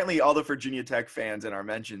 No, apparently all the Virginia Tech fans in our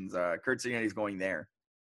mentions, Kurt Signetti's going there.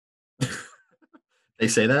 They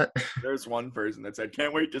say that? There's one person that said,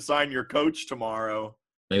 can't wait to sign your coach tomorrow.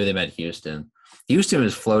 Maybe they meant Houston. Houston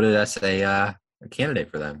was floated as a candidate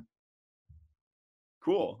for them.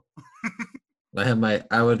 Cool.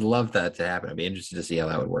 I would love that to happen. I'd be interested to see how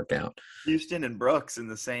that would work out. Houston and Brooks in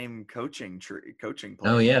the same coaching plan.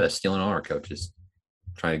 Oh yeah, they're stealing all our coaches.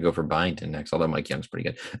 Trying to go for Byington next, although Mike Young's pretty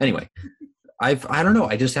good. Anyway, I don't know.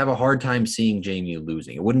 I just have a hard time seeing JMU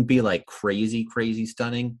losing. It wouldn't be like crazy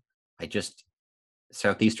stunning.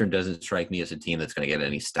 Southeastern doesn't strike me as a team that's going to get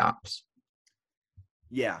any stops.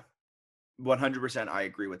 Yeah, 100%. I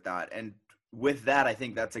agree with that. And with that, I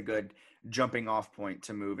think that's a good jumping off point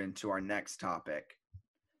to move into our next topic.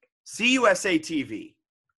 CUSA TV.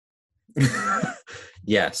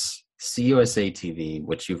 Yes, CUSA TV,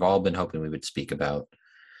 which you've all been hoping we would speak about.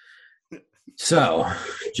 So,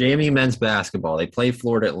 JMU men's basketball, they play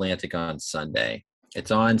Florida Atlantic on Sunday.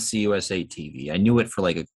 It's on CUSA TV. I knew it for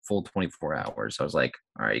like a full 24 hours. I was like,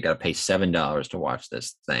 all right, you got to pay $7 to watch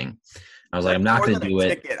this thing. I was like, I'm not going to do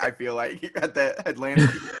it. Ticket, I feel like you got the Atlantic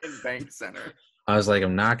Bank Center. I was like,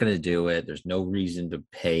 I'm not going to do it. There's no reason to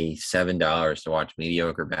pay $7 to watch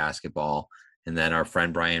mediocre basketball. And then our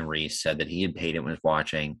friend Brian Reese said that he had paid it when he was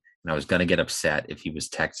watching. And I was going to get upset if he was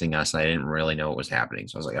texting us. And I didn't really know what was happening.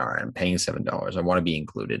 So I was like, all right, I'm paying $7. I want to be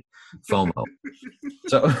included. FOMO.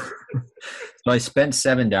 So I spent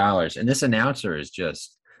 $7. And this announcer is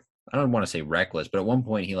just, I don't want to say reckless, but at one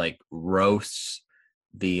point he like roasts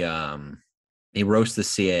the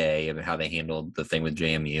CAA of how they handled the thing with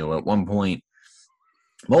JMU. At one point,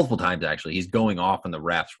 multiple times actually, he's going off on the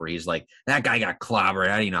refs where he's like, that guy got clobbered.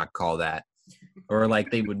 How do you not call that? Or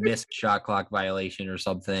like they would miss shot clock violation or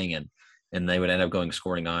something, and they would end up going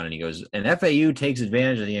scoring on. And he goes, and FAU takes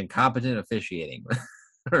advantage of the incompetent officiating.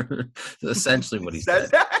 Essentially what he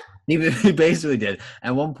said. He basically did.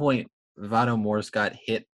 At one point, Vado Morse got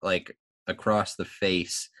hit like across the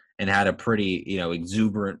face and had a pretty,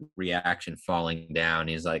 exuberant reaction falling down.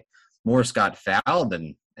 He's like, Morse got fouled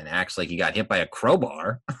and acts like he got hit by a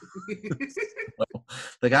crowbar. So,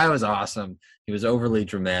 the guy was awesome. He was overly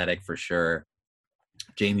dramatic for sure.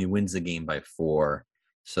 JMU wins the game by 4.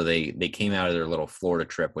 So they came out of their little Florida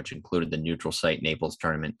trip, which included the neutral site Naples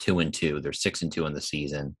tournament 2-2. They're 6-2 in the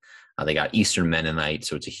season. They got Eastern Mennonite,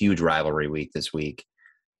 so it's a huge rivalry week this week.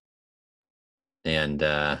 And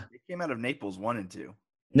they came out of Naples 1-2.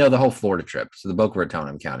 No, the whole Florida trip. So the Boca Raton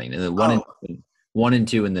I'm counting, and then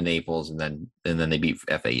 1-2 in the Naples, and then they beat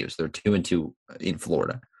FAU. So they're 2-2 in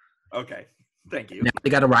Florida. Okay, thank you. Now they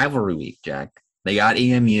got a rivalry week, Jack. They got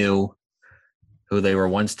EMU, who they were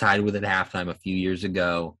once tied with at halftime a few years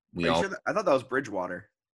ago. I thought that was Bridgewater.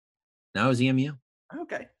 No, it was EMU.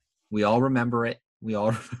 Okay. We all remember it. We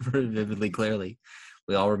all remember it vividly, clearly.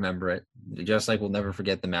 We all remember it. Just like we'll never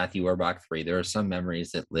forget the Matthew Orbach 3. There are some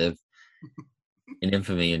memories that live in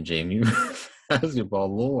infamy in JMU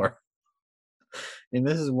basketball lore. And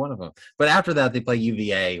this is one of them. But after that, they play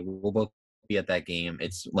UVA. We'll both be at that game.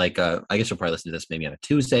 It's like, I guess you'll probably listen to this maybe on a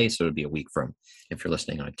Tuesday. So it'll be a week from if you're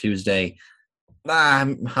listening on a Tuesday. I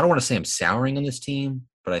don't want to say I'm souring on this team,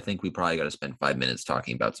 but I think we probably got to spend 5 minutes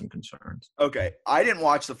talking about some concerns. Okay. I didn't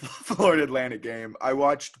watch the Florida Atlantic game. I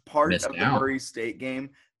watched part of the Murray State game.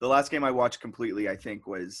 The last game I watched completely, I think,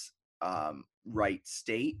 was Wright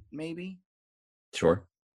State, maybe. Sure.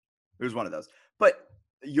 It was one of those. But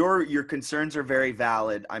your concerns are very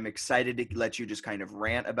valid. I'm excited to let you just kind of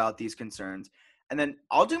rant about these concerns. And then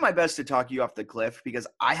I'll do my best to talk you off the cliff because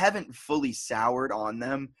I haven't fully soured on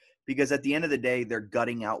them because at the end of the day, they're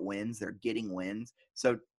gutting out wins. They're getting wins.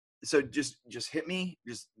 So just hit me.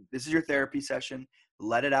 This is your therapy session.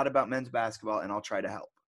 Let it out about men's basketball, and I'll try to help.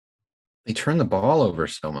 They turn the ball over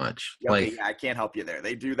so much. Okay, I can't help you there.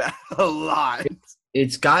 They do that a lot.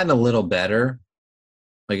 It's gotten a little better.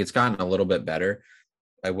 It's gotten a little bit better.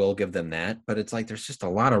 I will give them that. But it's like there's just a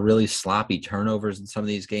lot of really sloppy turnovers in some of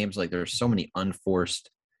these games. Like there's so many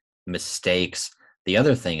unforced mistakes. The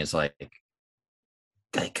other thing is like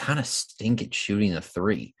they kind of stink at shooting a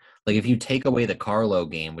 3. Like if you take away the Carlo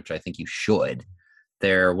game, which I think you should,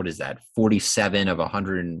 they're, 47 of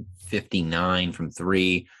 159 from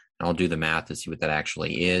 3. And I'll do the math to see what that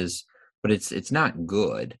actually is. But it's not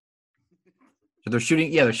good. So they're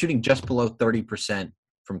shooting just below 30%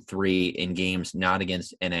 from 3 in games not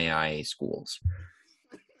against NAIA schools.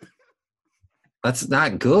 That's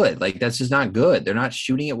not good. That's just not good. They're not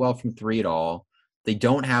shooting it well from 3 at all. They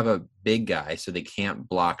don't have a big guy, so they can't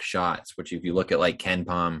block shots, which if you look at Ken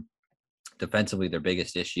Pom, defensively, their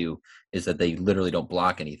biggest issue is that they literally don't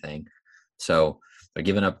block anything. So they're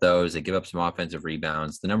giving up those. They give up some offensive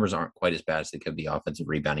rebounds. The numbers aren't quite as bad as they could be offensive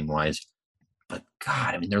rebounding-wise. But,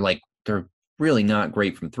 God, I mean, they're really not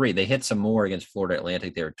great from 3. They hit some more against Florida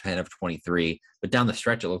Atlantic. They were 10 of 23. But down the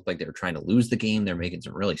stretch, it looked like they were trying to lose the game. They're making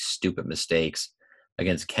some really stupid mistakes.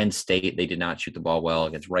 Against Kent State, they did not shoot the ball well.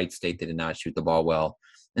 Against Wright State, they did not shoot the ball well.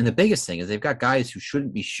 And the biggest thing is they've got guys who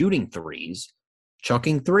shouldn't be shooting 3s,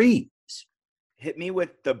 chucking 3s. Hit me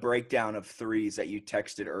with the breakdown of 3s that you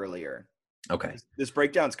texted earlier. Okay. This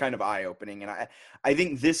breakdown is kind of eye-opening, and I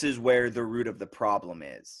think this is where the root of the problem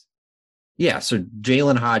is. Yeah, so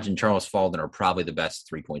Jalen Hodge and Charles Falden are probably the best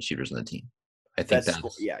 3-point shooters on the team. I think that's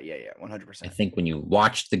 100%. I think when you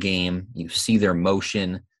watch the game, you see their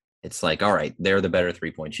motion, it's like, all right, they're the better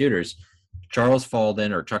 3-point shooters. Charles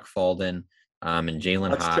Falden or Chuck Falden and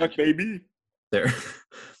Jalen Hodge. Chuck, baby. They're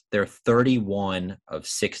 31 of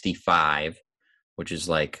 65, which is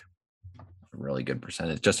a really good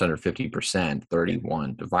percentage, just under 50%,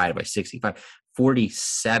 31 divided by 65,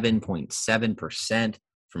 47.7%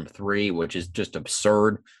 from 3, which is just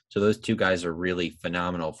absurd. So those two guys are really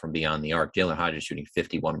phenomenal from beyond the arc. Jalen Hodges shooting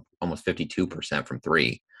 51, almost 52% from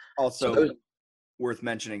 3. Also, worth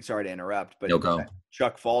mentioning, sorry to interrupt, but go.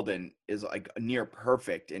 Chuck Falden is like near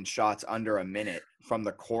perfect in shots under a minute from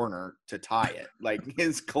the corner to tie it. Like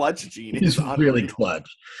his clutch gene is really clutch.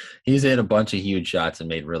 He's hit a bunch of huge shots and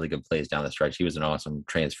made really good plays down the stretch. He was an awesome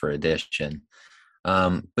transfer addition.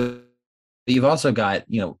 But you've also got,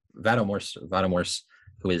 Vado Morse,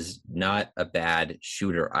 who is not a bad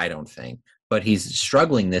shooter, I don't think, but he's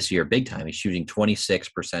struggling this year big time. He's shooting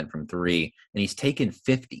 26% from 3, and he's taken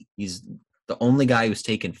 50. He's the only guy who's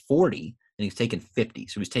taken 40, and he's taken 50.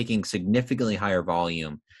 So he's taking significantly higher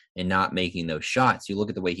volume and not making those shots. You look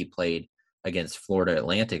at the way he played against Florida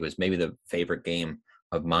Atlantic. It was maybe the favorite game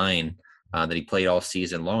of mine that he played all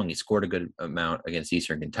season long. He scored a good amount against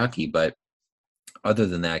Eastern Kentucky, but other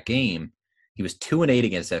than that game, he was 2-8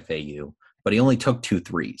 against FAU, but he only took 2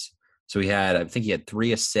 threes. So I think he had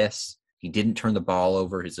 3 assists. He didn't turn the ball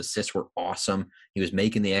over. His assists were awesome. He was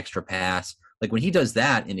making the extra pass. Like when he does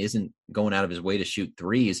that and isn't going out of his way to shoot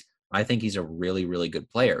threes, I think he's a really, really good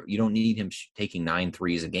player. You don't need him taking 9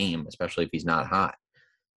 threes a game, especially if he's not hot.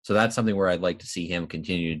 So that's something where I'd like to see him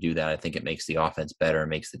continue to do that. I think it makes the offense better,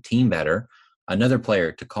 makes the team better. Another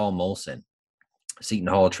player, Takal Molson, Seton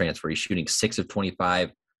Hall transfer. He's shooting 6 of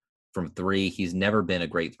 25 from 3. He's never been a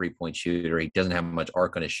great 3-point shooter. He doesn't have much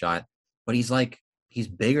arc on his shot, but he's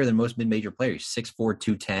bigger than most mid-major players. 6'4",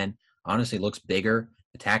 210. Honestly, looks bigger,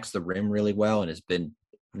 attacks the rim really well, and has been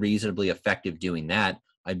reasonably effective doing that.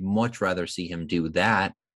 I'd much rather see him do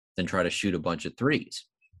that than try to shoot a bunch of threes.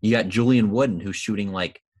 You got Julian Wooden, who's shooting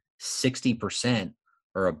like 60%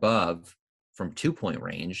 or above from 2-point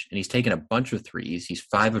range, and he's taken a bunch of threes. He's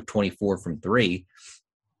 5 of 24 from 3.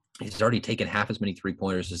 He's already taken half as many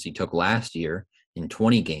 3-pointers as he took last year in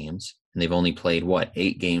 20 games, and they've only played,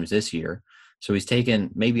 8 games this year. So he's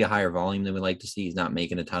taken maybe a higher volume than we like to see. He's not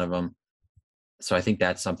making a ton of them. So I think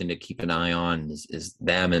that's something to keep an eye on is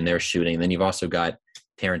them and their shooting. And then you've also got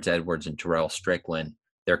Terrence Edwards and Terrell Strickland.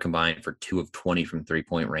 They're combined for 2 of 20 from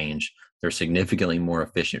 3-point range. They're significantly more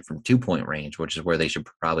efficient from 2-point range, which is where they should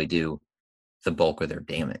probably do the bulk of their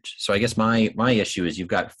damage. So I guess my issue is you've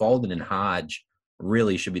got Falden and Hodge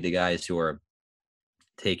really should be the guys who are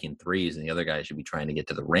taking threes, and the other guys should be trying to get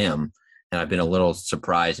to the rim. And I've been a little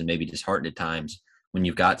surprised and maybe disheartened at times when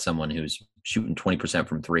you've got someone who's shooting 20%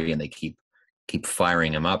 from 3 and they keep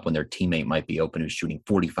firing him up when their teammate might be open who's shooting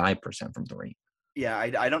 45% from 3. Yeah,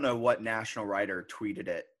 I don't know what national writer tweeted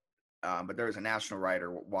it, but there was a national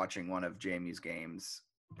writer watching one of JMU's games,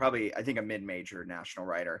 probably I think a mid-major national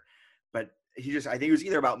writer, but I think it was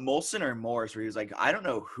either about Molson or Morris, where he was like, I don't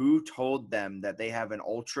know who told them that they have an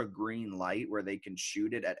ultra green light where they can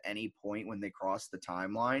shoot it at any point when they cross the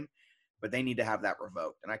timeline, but they need to have that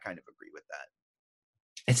revoked. And I kind of agree with that.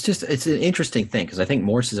 It's an interesting thing because I think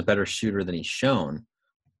Morse is a better shooter than he's shown,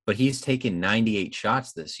 but he's taken 98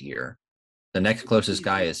 shots this year. The next closest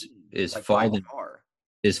guy is like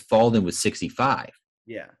Falden with 65.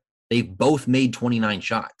 Yeah. They've both made 29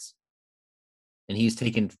 shots. And he's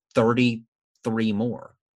taken 33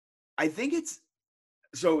 more. I think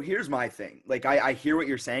so here's my thing. Like I hear what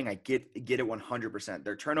you're saying. I get it 100%.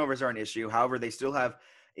 Their turnovers are an issue. However, they still have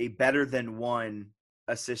a better than 1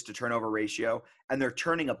 assist to turnover ratio, and they're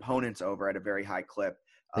turning opponents over at a very high clip.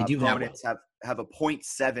 They do opponents have a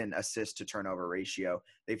 0.7 assist to turnover ratio.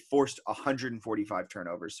 They've forced 145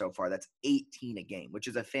 turnovers so far. That's 18 a game, which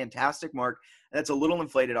is a fantastic mark. And that's a little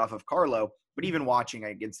inflated off of Carlo, but even watching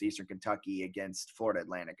against Eastern Kentucky, against Florida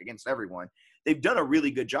Atlantic, against everyone, they've done a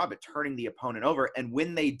really good job at turning the opponent over. And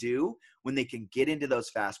when they can get into those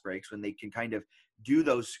fast breaks, when they can kind of do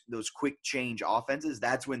those quick change offenses,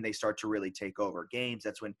 that's when they start to really take over games.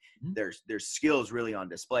 That's when their skills really on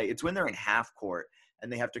display. It's when they're in half court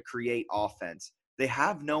and they have to create offense. They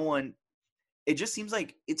have no one. It just seems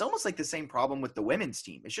like it's almost like the same problem with the women's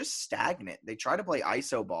team. It's just stagnant. They try to play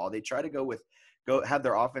ISO ball. They try to have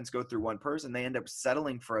their offense go through one person. They end up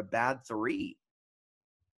settling for a bad 3.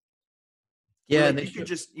 Yeah, like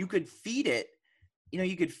you could feed it.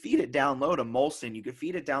 You could feed it down low to Molson. You could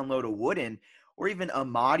feed it down low to Wooden, or even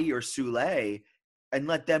Amadi or Sule, and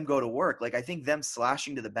let them go to work. Like I think them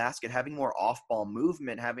slashing to the basket, having more off-ball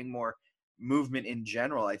movement, having more movement in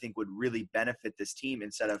general, I think would really benefit this team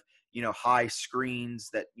instead of, high screens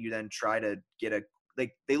that you then try to get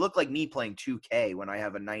they look like me playing 2K when I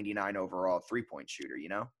have a 99 overall 3-point shooter,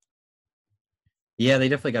 Yeah, they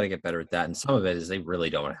definitely got to get better at that. And some of it is they really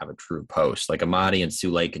don't have a true post. Like Amadi and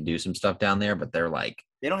Sule can do some stuff down there, but they're like,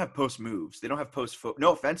 they don't have post moves. They don't have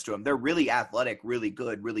no offense to them. They're really athletic, really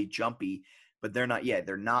good, really jumpy, but they're not. Yeah,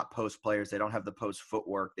 they're not post players. They don't have the post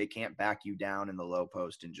footwork. They can't back you down in the low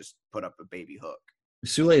post and just put up a baby hook.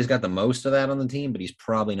 Sule's got the most of that on the team, but he's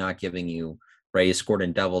probably not giving you right. He scored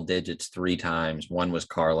in double digits 3 times. One was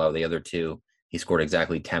Carlo. The other 2, he scored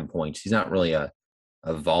exactly 10 points. He's not really a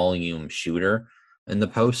volume shooter in the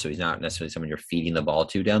post, so he's not necessarily someone you're feeding the ball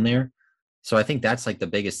to down there. So I think that's like the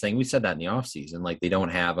biggest thing. We said that in the offseason. Like, they don't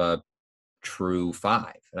have a true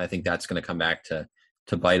 5, and I think that's going to come back to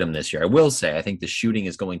bite them this year. I will say I think the shooting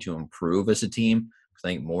is going to improve as a team because I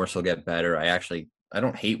think Morse will get better. I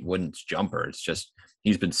don't hate Wooden's jumper. It's just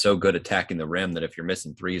he's been so good attacking the rim that if you're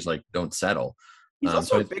missing threes, like, don't settle. He's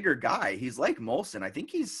also a bigger guy. He's like Molson. I think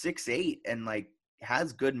he's 6'8" and like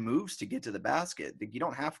has good moves to get to the basket. You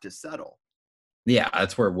don't have to settle. Yeah,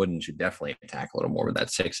 that's where Wooden should definitely attack a little more with that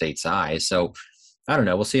 6'8" size. So I don't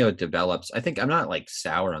know. We'll see how it develops. I think I'm not like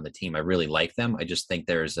sour on the team. I really like them. I just think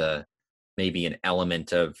there's maybe an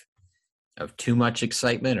element of too much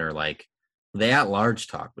excitement, or like the at-large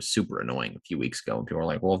talk was super annoying a few weeks ago. And people were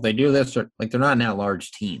like, well, if they do this, they're not an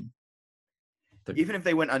at-large team. Even if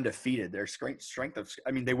they went undefeated, their strength of,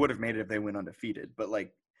 I mean, they would have made it if they went undefeated, but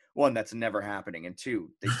like, 1, that's never happening. And 2,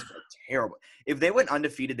 they are terrible. If they went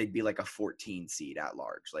undefeated, they'd be like a 14 seed at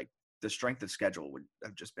large. Like, the strength of schedule would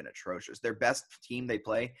have just been atrocious. Their best team they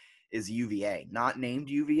play is UVA, not named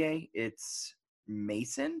UVA. It's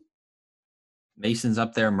Mason. Mason's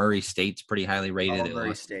up there. Murray State's pretty highly rated. Oh,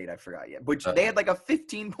 Murray State, I forgot. Yeah, which they had like a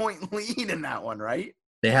 15-point lead in that one, right?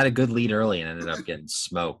 They had a good lead early and ended up getting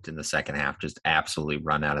smoked in the second half, just absolutely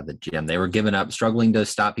run out of the gym. They were giving up, struggling to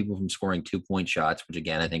stop people from scoring 2-point shots, which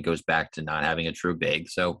again, I think goes back to not having a true big.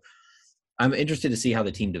 So I'm interested to see how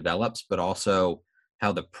the team develops, but also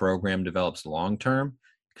how the program develops long-term,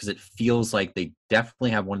 because it feels like they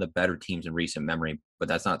definitely have one of the better teams in recent memory, but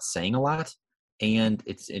that's not saying a lot. And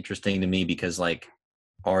it's interesting to me because, like,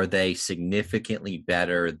 are they significantly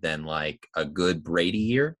better than like a good Brady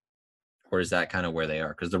year? Or is that kind of where they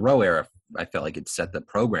are? Because the Rowe era, I felt like it set the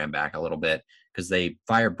program back a little bit because they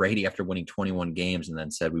fired Brady after winning 21 games and then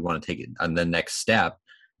said, we want to take it on the next step.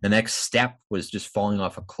 The next step was just falling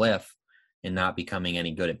off a cliff and not becoming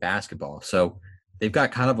any good at basketball. So they've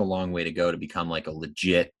got kind of a long way to go to become like a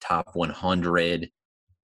legit top 100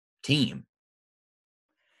 team.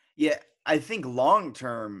 Yeah, I think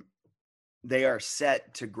long-term, they are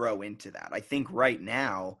set to grow into that. I think right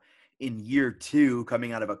now, in year 2,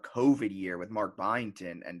 coming out of a COVID year with Mark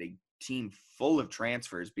Byington and a team full of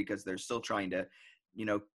transfers because they're still trying to,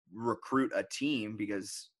 recruit a team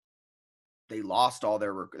because they lost all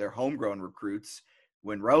their homegrown recruits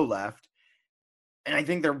when Rowe left. And I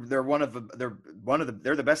think they're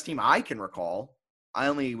the best team I can recall. I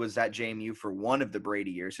only was at JMU for one of the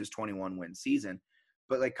Brady years, his 21-win season.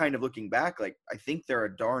 But like, kind of looking back, like, I think they're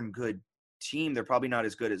a darn good team. They're probably not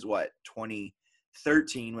as good as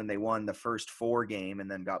 2013 when they won the first 4 game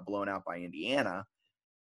and then got blown out by Indiana.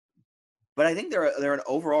 But I think they're an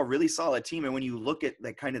overall really solid team. And when you look at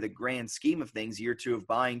the kind of the grand scheme of things, year 2 of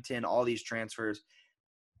Byington, all these transfers,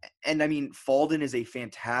 and I mean, Falden is a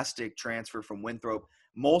fantastic transfer from Winthrop.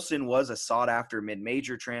 Molson was a sought after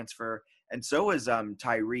mid-major transfer. And so is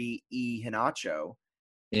Tyree E. Hinacho.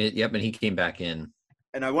 Yep. And he came back in.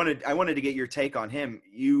 And I wanted to get your take on him.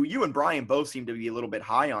 You and Brian both seem to be a little bit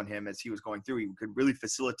high on him as he was going through. He could really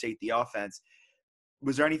facilitate the offense.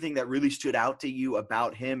 Was there anything that really stood out to you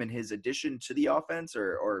about him and his addition to the offense,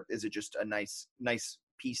 or is it just a nice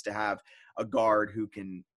piece to have a guard who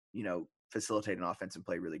can, facilitate an offense and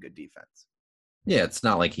play really good defense? Yeah, it's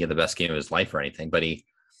not like he had the best game of his life or anything, but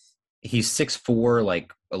he's 6'4",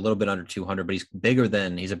 like a little bit under 200, but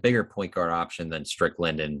he's a bigger point guard option than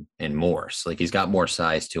Strickland and Morse. Like, he's got more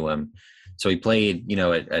size to him. So he played,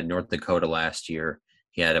 at North Dakota last year.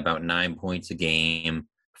 He had about 9 points a game,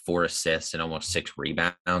 4 assists, and almost 6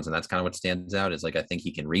 rebounds. And that's kind of what stands out is, like, I think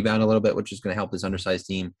he can rebound a little bit, which is going to help this undersized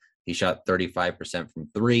team. He shot 35% from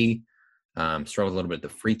 3, struggled a little bit at the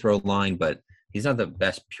free throw line, but he's not the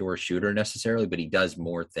best pure shooter necessarily, but he does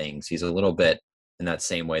more things. He's a little bit in that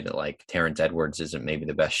same way that, like, Terrence Edwards isn't maybe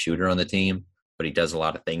the best shooter on the team, but he does a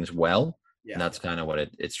lot of things well. Yeah. And that's kind of what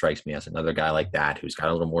it strikes me as, another guy like that who's got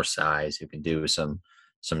a little more size, who can do some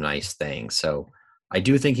nice things. So I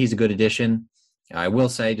do think he's a good addition. I will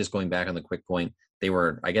say, just going back on the quick point, they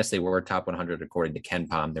were top 100 according to Ken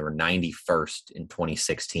Pom. They were 91st in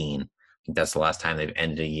 2016. I think that's the last time they've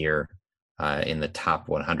ended a year in the top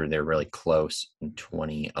 100. They were really close in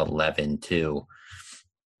 2011 too.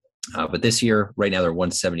 But this year, right now, they're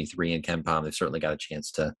 173 in Ken Pom. They've certainly got a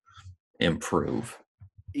chance to improve.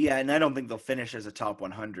 Yeah, and I don't think they'll finish as a top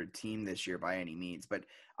 100 team this year by any means. But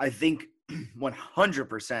I think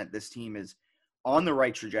 100% this team is on the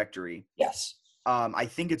right trajectory. Yes. I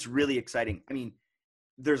think it's really exciting. I mean,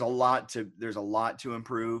 there's a lot to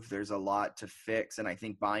improve. There's a lot to fix. And I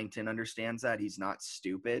think Byington understands that. He's not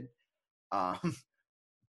stupid.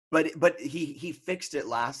 But he fixed it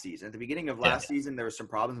last season. At the beginning of last season, there were some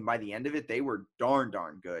problems. And by the end of it, they were darn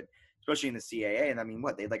good, especially in the CAA. And I mean,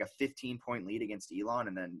 they had like a 15-point lead against Elon.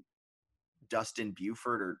 And then Dustin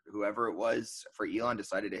Buford or whoever it was for Elon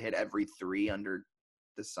decided to hit every three under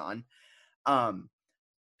the sun.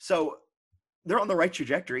 So they're on the right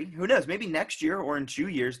trajectory. Who knows? Maybe next year or in 2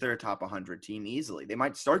 years, they're a top 100 team easily. They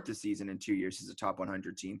might start the season in 2 years as a top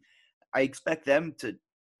 100 team. I expect them to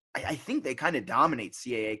 – I think they kind of dominate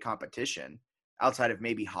CAA competition outside of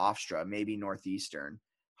maybe Hofstra, maybe Northeastern.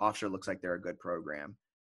 Hofstra looks like they're a good program.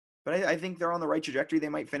 But I think they're on the right trajectory. They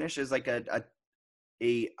might finish as like a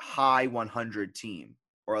high 100 team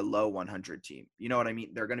or a low 100 team. You know what I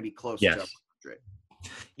mean? They're going to be close to 100.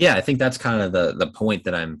 Yeah, I think that's kind of the point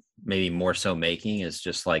that I'm maybe more so making is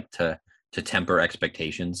just like to temper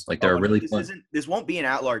expectations. Like they're really this won't be an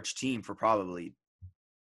at-large team for probably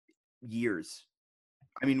years.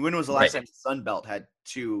 I mean, when was the last time the Sun Belt had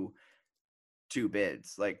two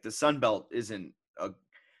bids? Like the Sun Belt isn't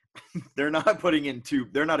they're not putting in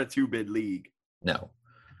they're not a 2-bid league. No.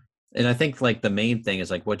 And I think like the main thing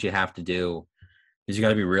is like what you have to do is you got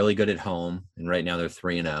to be really good at home. And right now they're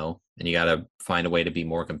 3-0, and you got to find a way to be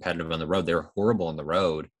more competitive on the road. They were horrible on the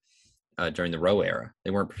road during the Rowe era.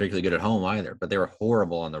 They weren't particularly good at home either, but they were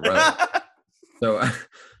horrible on the road. So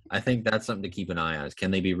I think that's something to keep an eye on is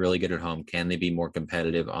can they be really good at home? Can they be more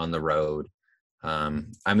competitive on the road?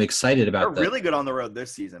 I'm excited about They're really good on the road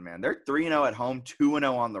this season, man. They're 3-0 at home,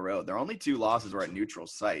 2-0 on the road. Their only 2 losses were at neutral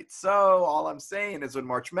sites. So all I'm saying is when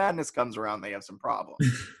March Madness comes around, they have some problems.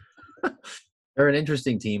 They're an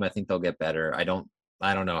interesting team. I think they'll get better. I don't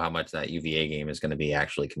know how much that UVA game is going to be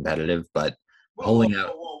actually competitive, but holding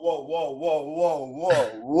out. Whoa.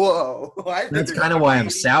 That's kind of why I'm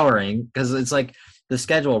souring, because it's like the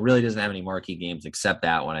schedule really doesn't have any marquee games except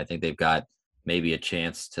that one. I think they've got maybe a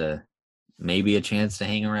chance to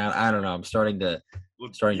hang around. I don't know. I'm starting to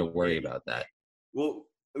worry about that. Well,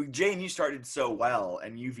 JMU started so well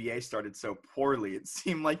and UVA started so poorly. It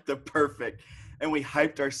seemed like the perfect, and we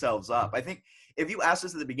hyped ourselves up. I think if you asked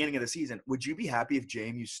us at the beginning of the season, would you be happy if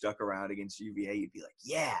JMU stuck around against UVA? You'd be like,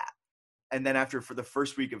 yeah. And then for the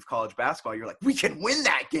first week of college basketball, you're like, we can win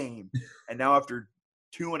that game. And now after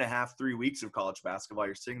 2.5, 3 weeks of college basketball,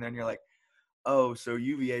 you're sitting there and you're like, oh, so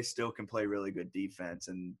UVA still can play really good defense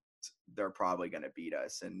and they're probably going to beat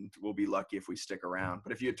us and we'll be lucky if we stick around.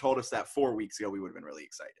 But if you had told us that 4 weeks ago, we would have been really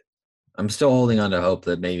excited. I'm still holding on to hope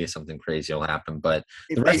that maybe something crazy will happen, but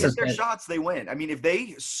if they hit their shots, they win. I mean, if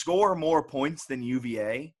they score more points than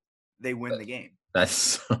UVA, they win the game. That's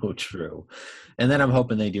so true. And then I'm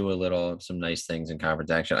hoping they do some nice things in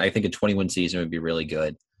conference action. I think a 21 season would be really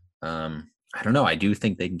good. I don't know. I do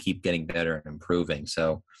think they can keep getting better and improving.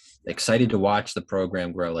 So excited to watch the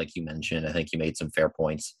program grow. Like you mentioned, I think you made some fair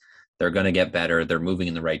points. They're going to get better. They're moving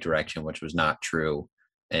in the right direction, which was not true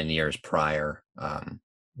in years prior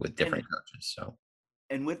with different coaches. So,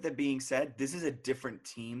 and with that being said, this is a different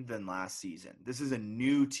team than last season. This is a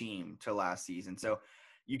new team to last season. So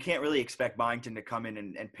you can't really expect Byington to come in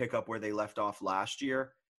and pick up where they left off last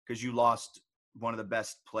year because you lost one of the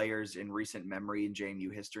best players in recent memory in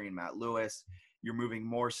JMU history in Matt Lewis. You're moving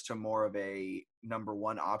Morse to more of a number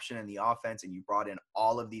one option in the offense, and you brought in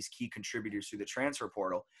all of these key contributors through the transfer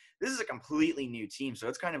portal. This is a completely new team, so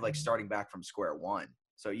it's kind of like starting back from square one.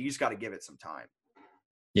 So you just got to give it some time.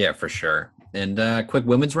 Yeah, for sure. And quick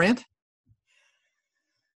women's rant?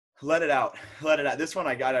 Let it out. This one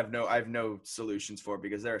I have no solutions for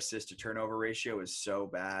because their assist to turnover ratio is so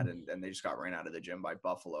bad, and they just got ran out of the gym by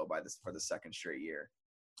Buffalo for the second straight year.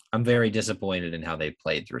 I'm very disappointed in how they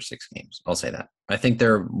played through 6 games. I'll say that. I think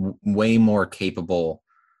they're way more capable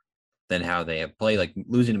than how they have played. Like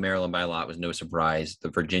losing to Maryland by a lot was no surprise. The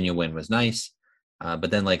Virginia win was nice.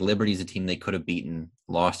 But then like Liberty's a team they could have beaten,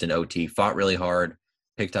 lost in OT, fought really hard,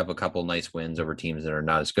 picked up a couple nice wins over teams that are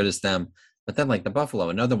not as good as them. But then like the Buffalo,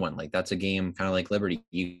 another one, like that's a game kind of like Liberty.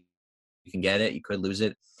 You can get it. You could lose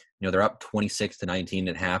it. You know, they're up 26-19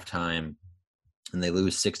 at halftime and they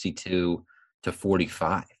lose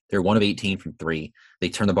 62-45. They're 1 of 18 from 3. They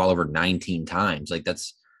turn the ball over 19 times. Like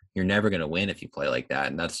you're never going to win if you play like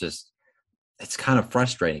that. And it's kind of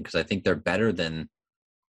frustrating because I think they're better than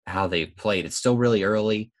how they've played. It's still really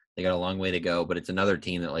early. They got a long way to go, but it's another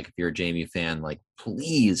team that like, if you're a JMU fan, like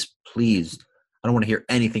please, I don't want to hear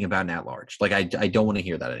anything about an at-large. Like I don't want to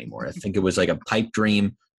hear that anymore. I think it was like a pipe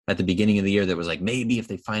dream at the beginning of the year that was like, maybe if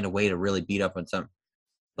they find a way to really beat up on some,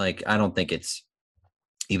 like, I don't think it's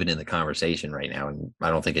even in the conversation right now. And I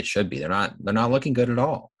don't think it should be. They're not looking good at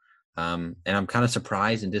all. And I'm kind of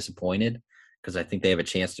surprised and disappointed because I think they have a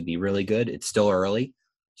chance to be really good. It's still early,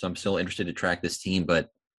 so I'm still interested to track this team, but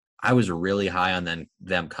I was really high on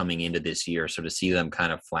them coming into this year. So to see them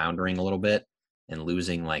kind of floundering a little bit and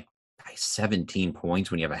losing like by 17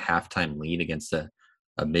 points when you have a halftime lead against a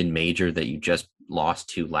mid-major that you just lost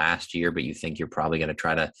to last year, but you think you're probably going to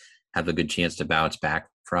try to have a good chance to bounce back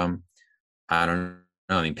from. I don't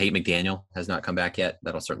know. I mean, Peyton McDaniel has not come back yet.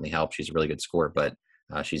 That'll certainly help. She's a really good scorer, but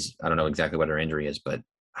I don't know exactly what her injury is, but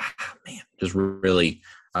man, just really,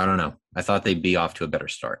 I don't know. I thought they'd be off to a better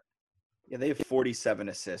start. Yeah, they have 47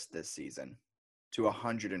 assists this season to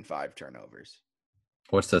 105 turnovers.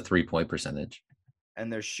 What's the 3-point percentage?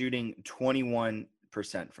 And they're shooting 21%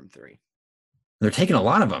 from three. They're taking a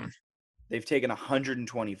lot of them. They've taken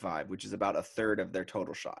 125, which is about a third of their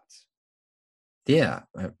total shots. Yeah.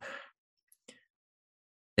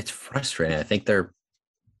 It's frustrating. I think they're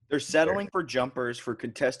settling for jumpers, for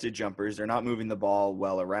contested jumpers. They're not moving the ball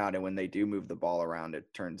well around. And when they do move the ball around, it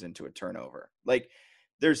turns into a turnover. Like,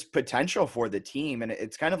 there's potential for the team. And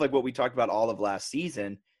it's kind of like what we talked about all of last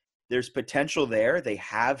season. There's potential there. They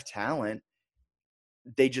have talent.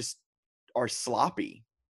 They just are sloppy.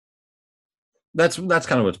 That's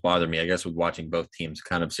kind of what's bothered me, I guess, with watching both teams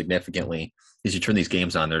kind of significantly. As you turn these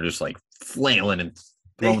games on, they're just like flailing and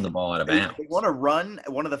throwing the ball out of bounds. They want to run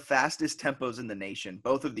one of the fastest tempos in the nation,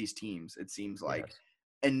 both of these teams, it seems like. Yes.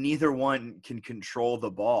 And neither one can control the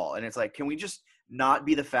ball. And it's like, can we just not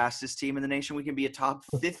be the fastest team in the nation? We can be a top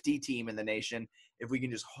 50 team in the nation if we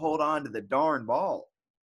can just hold on to the darn ball.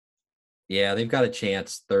 Yeah, they've got a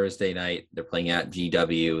chance Thursday night. They're playing at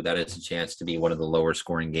GW. That is a chance to be one of the lower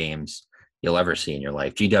scoring games you'll ever see in your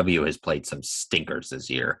life. GW has played some stinkers this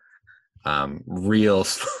year. Real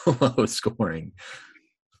slow scoring.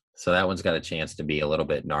 So that one's got a chance to be a little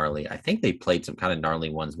bit gnarly. I think they played some kind of gnarly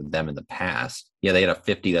ones with them in the past. Yeah, they had a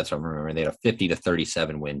 50. That's what I'm remembering. They had a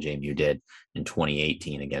 50-37 win JMU did in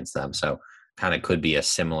 2018 against them. So kind of could be a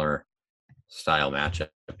similar style matchup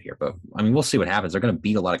here. But, I mean, we'll see what happens. They're going to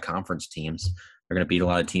beat a lot of conference teams. They're going to beat a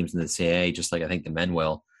lot of teams in the CAA, just like I think the men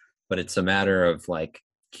will. But it's a matter of, like,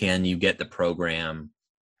 can you get the program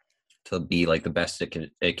to be, like, the best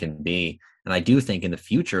it can be? And I do think in the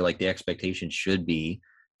future, like, the expectation should be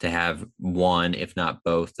to have one, if not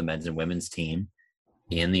both, the men's and women's team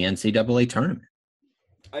in the NCAA tournament.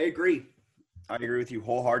 I agree with you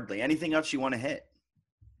wholeheartedly. Anything else you want to hit?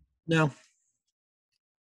 No.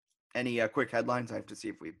 Any quick headlines? I have to see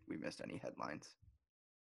if we missed any headlines.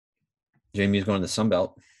 JMU's going to the Sun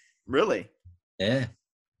Belt. Really? Yeah.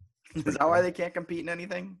 Is that why they can't compete in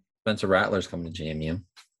anything? Spencer Rattler's coming to JMU.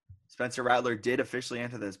 Spencer Rattler did officially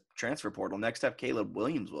enter the transfer portal. Next up, Caleb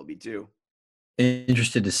Williams will be too.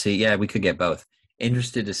 Interested to see. Yeah, we could get both.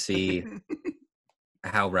 Interested to see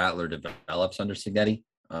how Rattler develops under Signetti.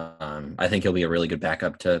 I think he'll be a really good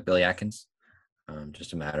backup to Billy Atkins.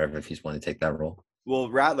 Just a matter of if he's willing to take that role. Well,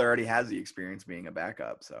 Rattler already has the experience being a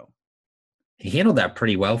backup, so he handled that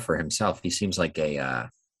pretty well for himself. He seems like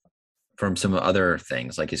from some other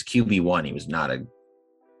things, like his QB1, he was not a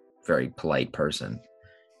very polite person.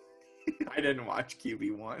 I didn't watch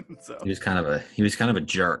QB1, so he was kind of a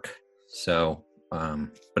jerk. So,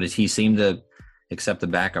 but he seemed to accept the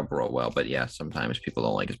backup role well. But yeah, sometimes people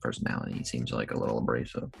don't like his personality. He seems like a little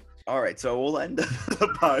abrasive. All right, so we'll end the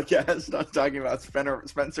podcast on talking about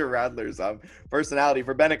Spencer Rattler's personality.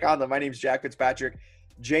 For Bennett Conlon, my name is Jack Fitzpatrick.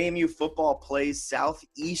 JMU Football plays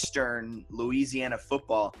Southeastern Louisiana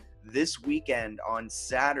Football this weekend on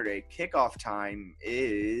Saturday. Kickoff time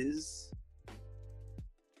is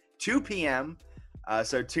 2 p.m.,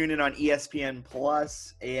 so tune in on ESPN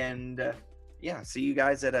Plus, and see you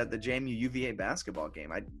guys at the JMU UVA basketball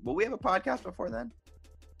game. Will we have a podcast before then?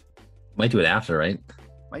 Might do it after, right?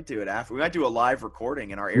 Might do it after. We might do a live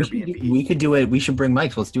recording in our Airbnb. We could do it. We should bring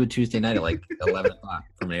mics. Let's do it Tuesday night at like 11 o'clock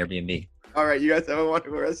from an Airbnb. All right, you guys have a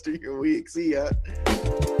wonderful rest of your week. See ya.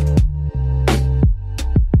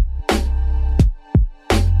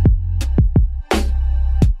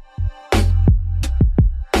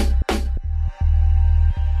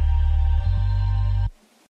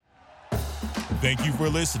 Thank you for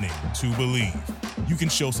listening to Believe. You can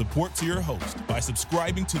show support to your host by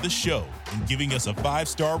subscribing to the show and giving us a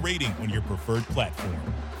 5-star rating on your preferred platform.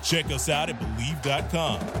 Check us out at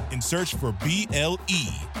Believe.com and search for BLEAV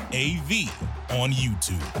on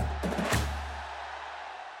YouTube.